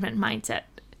versus judgment mindset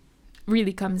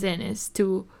really comes in, is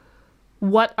to,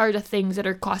 what are the things that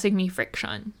are causing me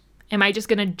friction? Am I just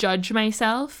going to judge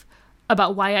myself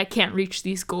about why I can't reach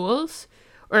these goals?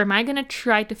 Or am I going to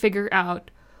try to figure out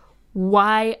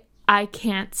why I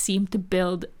can't seem to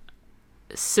build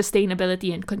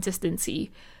sustainability and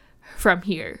consistency from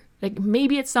here? Like,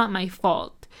 maybe it's not my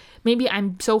fault. Maybe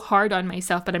I'm so hard on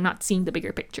myself, but I'm not seeing the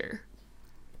bigger picture.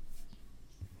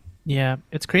 Yeah,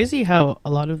 it's crazy how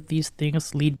a lot of these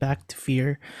things lead back to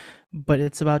fear, but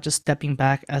it's about just stepping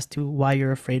back as to why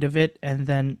you're afraid of it and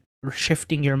then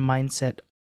shifting your mindset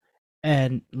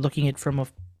and looking at it from a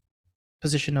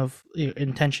position of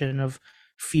intention of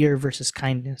fear versus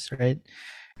kindness, right?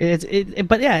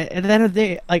 But yeah, at the end of the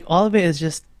day, like all of it is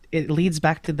just it leads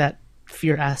back to that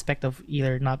fear aspect of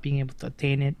either not being able to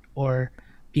attain it or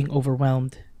being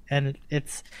overwhelmed, and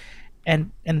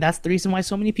and that's the reason why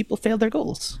so many people fail their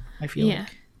goals. I feel Yeah.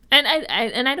 like.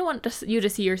 And I don't want you to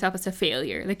see yourself as a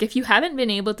failure. Like, if you haven't been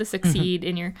able to succeed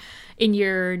in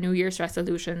your New Year's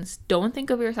resolutions, don't think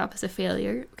of yourself as a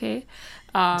failure, okay?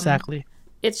 Exactly.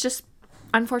 It's just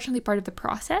unfortunately part of the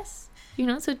process, you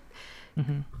know? So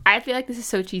Hmm. I feel like this is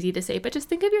so cheesy to say, but just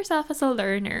think of yourself as a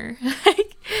learner.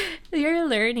 Like, you're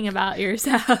learning about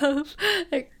yourself.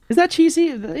 Like, Is that cheesy?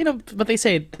 You know, but they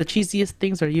say the cheesiest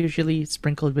things are usually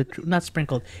sprinkled with not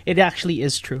sprinkled. It actually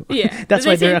is true. yeah. That's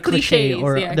They why say they're a cliche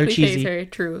or yeah, they're cliches cheesy. are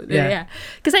true. Yeah. Yeah.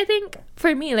 Because I think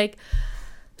for me, like,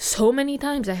 so many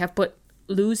times I have put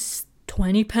lose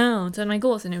 20 pounds on my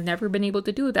goals and I've never been able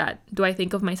to do that. Do I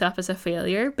think of myself as a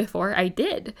failure? Before I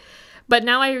did. But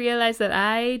now I realize that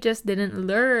I just didn't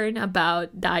learn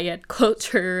about diet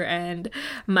culture and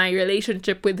my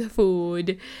relationship with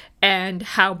food and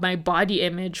how my body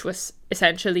image was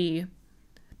essentially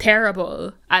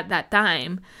terrible at that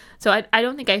time. So I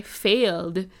don't think I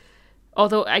failed,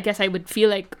 although I guess I would feel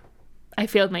like I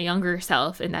failed my younger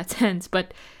self in that sense.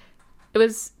 But it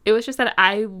was just that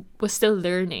I was still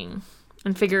learning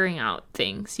and figuring out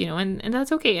things, you know, and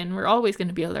that's okay. And we're always going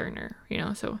to be a learner, you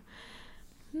know, so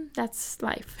that's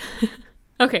life.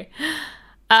 Okay.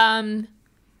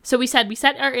 So we said we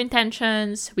set our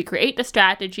intentions, we create the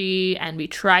strategy, and we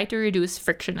try to reduce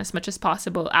friction as much as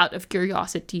possible out of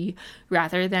curiosity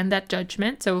rather than that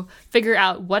judgment. So figure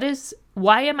out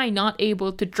why am I not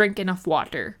able to drink enough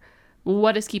water?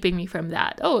 What is keeping me from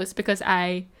that? Oh, it's because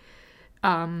I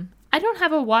don't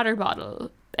have a water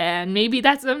bottle. And maybe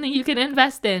that's something you can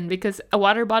invest in, because a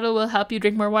water bottle will help you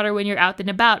drink more water when you're out and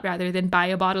about rather than buy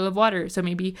a bottle of water. So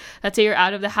maybe, let's say you're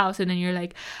out of the house and then you're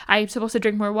like, I'm supposed to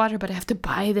drink more water, but I have to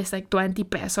buy this like 20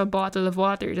 peso bottle of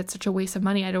water. That's such a waste of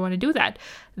money. I don't want to do that.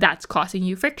 That's causing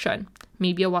you friction.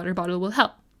 Maybe a water bottle will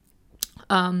help.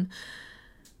 In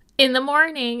the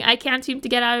morning, I can't seem to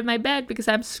get out of my bed because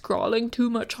I'm scrolling too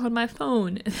much on my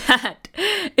phone. That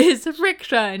is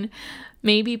friction.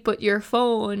 Maybe put your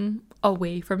phone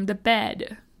away from the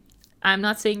bed. I'm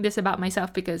not saying this about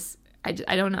myself because I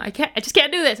don't know. I just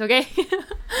can't do this, okay?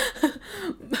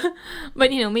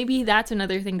 But, you know, maybe that's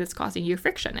another thing that's causing you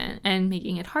friction and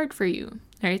making it hard for you.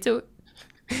 All right, so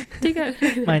take a...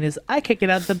 Mine is I can't get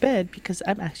out of the bed because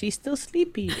I'm actually still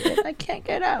sleepy and I can't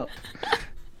get out.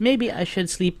 Maybe I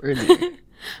should sleep earlier.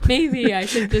 Maybe I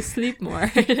should just sleep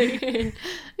more.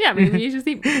 Yeah, maybe you should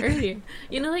sleep earlier.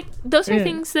 You know, like, those are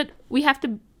things that we have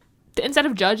to, instead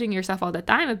of judging yourself all the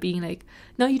time, of being like,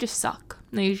 no, you just suck.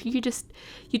 No, you just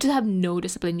have no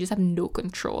discipline. You just have no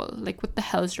control. Like, what the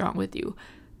hell is wrong with you?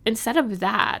 Instead of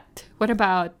that, what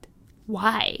about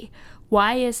why?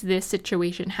 Why is this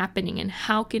situation happening and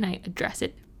how can I address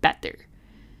it better?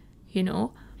 You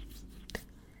know?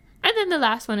 And then the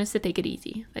last one is to take it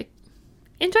easy. Like,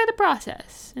 enjoy the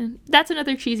process. And that's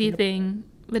another cheesy thing,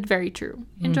 but very true.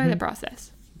 Enjoy the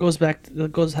process. Goes back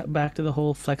to the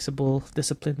whole flexible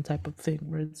discipline type of thing,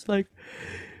 where it's like,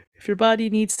 if your body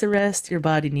needs to rest, your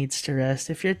body needs to rest.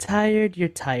 If you're tired, you're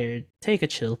tired. Take a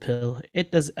chill pill.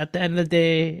 It does. At the end of the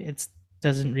day, it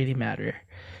doesn't really matter.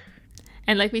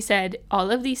 And like we said,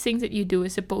 all of these things that you do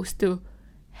is supposed to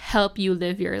help you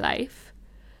live your life.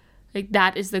 Like,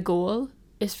 that is the goal,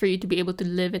 is for you to be able to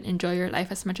live and enjoy your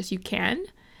life as much as you can.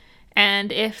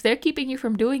 And if they're keeping you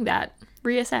from doing that,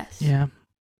 reassess. Yeah.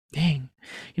 Dang.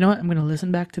 You know what? I'm going to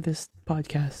listen back to this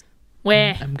podcast.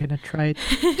 Where? I'm going to try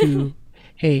to...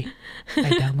 Hey, I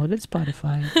downloaded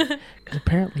Spotify because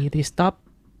apparently they stopped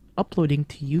uploading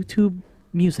to YouTube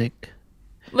Music.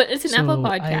 But it's an Apple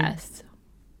Podcast.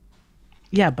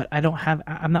 Yeah, but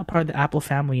I'm not part of the Apple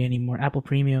family anymore. Apple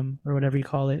Premium or whatever you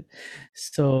call it.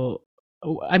 So,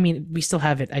 I mean, we still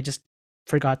have it. I just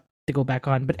forgot to go back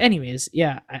on. But anyways,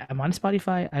 yeah, I'm on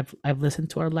Spotify. I've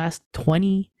listened to our last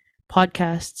 20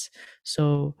 podcasts.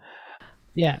 So,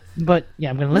 yeah, but yeah,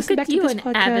 I'm gonna listen back to this podcast.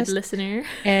 Look at you, an avid listener.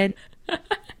 And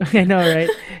I know, right?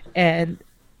 And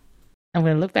I'm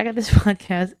gonna look back at this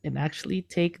podcast and actually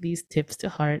take these tips to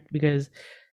heart, because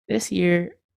this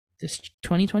year, this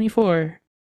 2024,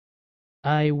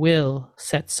 I will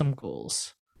set some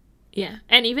goals. Yeah.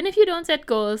 And even if you don't set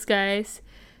goals, guys,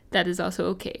 that is also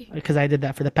okay. Because I did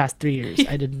that for the past 3 years.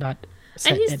 I did not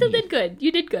set And you still any. did good.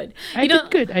 You did good. I did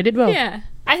good. I did well. Yeah.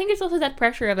 I think it's also that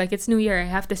pressure of like, it's New Year, I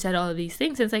have to set all of these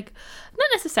things. And it's like, not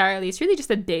necessarily. It's really just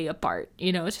a day apart.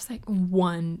 You know, it's just like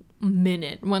 1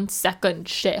 minute, 1 second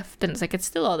shift. And it's like, it's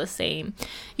still all the same.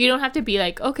 You don't have to be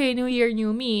like, okay, New Year,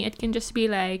 new me. It can just be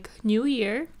like, New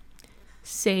Year,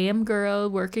 same girl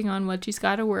working on what she's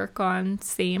got to work on,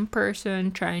 same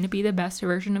person trying to be the best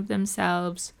version of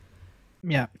themselves.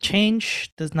 Yeah.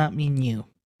 Change does not mean new.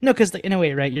 No, because in a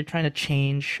way, right? You're trying to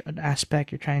change an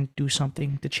aspect. You're trying to do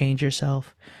something to change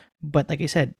yourself. But like I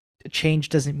said, change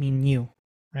doesn't mean new,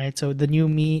 right? So the new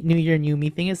me, New Year, new me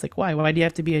thing is like, why? Why do you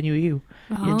have to be a new you?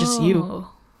 You're just you,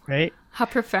 right? How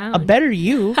profound. A better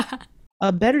you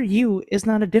is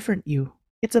not a different you.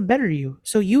 It's a better you.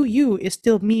 So you is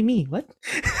still me. What?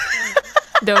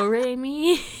 Do, re,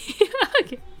 mi.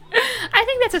 Okay. I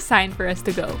think that's a sign for us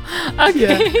to go.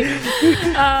 Okay.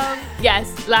 Yeah.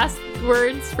 Yes, last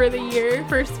words for the year.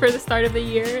 First for the start of the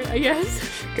year, I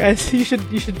guess. Guys, you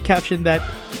should caption that.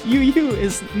 You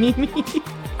is me.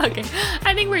 Okay,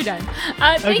 I think we're done.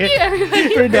 Thank Okay. you everybody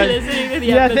We're for done. listening to the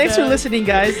Yeah, episode. thanks for listening,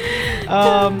 guys.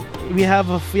 We have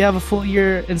a full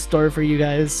year in store for you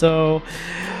guys. So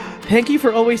thank you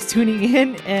for always tuning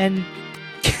in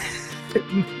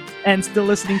and still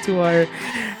listening to our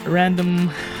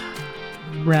random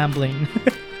rambling.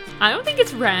 I don't think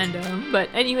it's random, but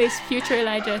anyways, future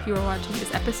Elijah, if you were watching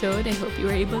this episode, I hope you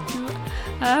were able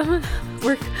to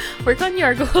work on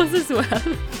your goals as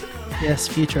well. Yes,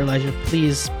 future Elijah,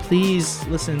 please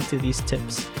listen to these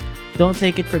tips. Don't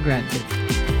take it for granted.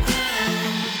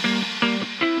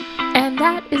 And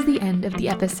that is the end of the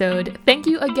episode. Thank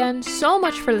you again so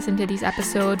much for listening to this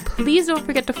episode. Please don't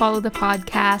forget to follow the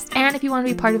podcast. And if you want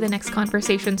to be part of the next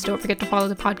conversations, don't forget to follow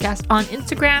the podcast on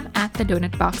Instagram at the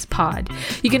Donut Box Pod.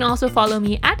 You can also follow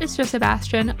me at Istro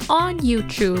Sebastian on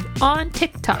YouTube, on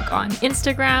TikTok, on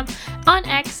Instagram, on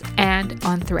X, and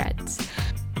on Threads.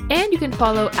 And you can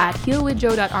follow at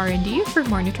healwithjoe.rnd for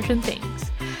more nutrition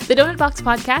things. The Donut Box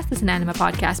Podcast is an Anima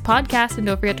podcast, and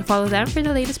don't forget to follow them for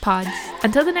the latest pods.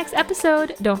 Until the next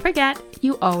episode, don't forget,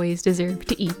 you always deserve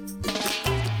to eat.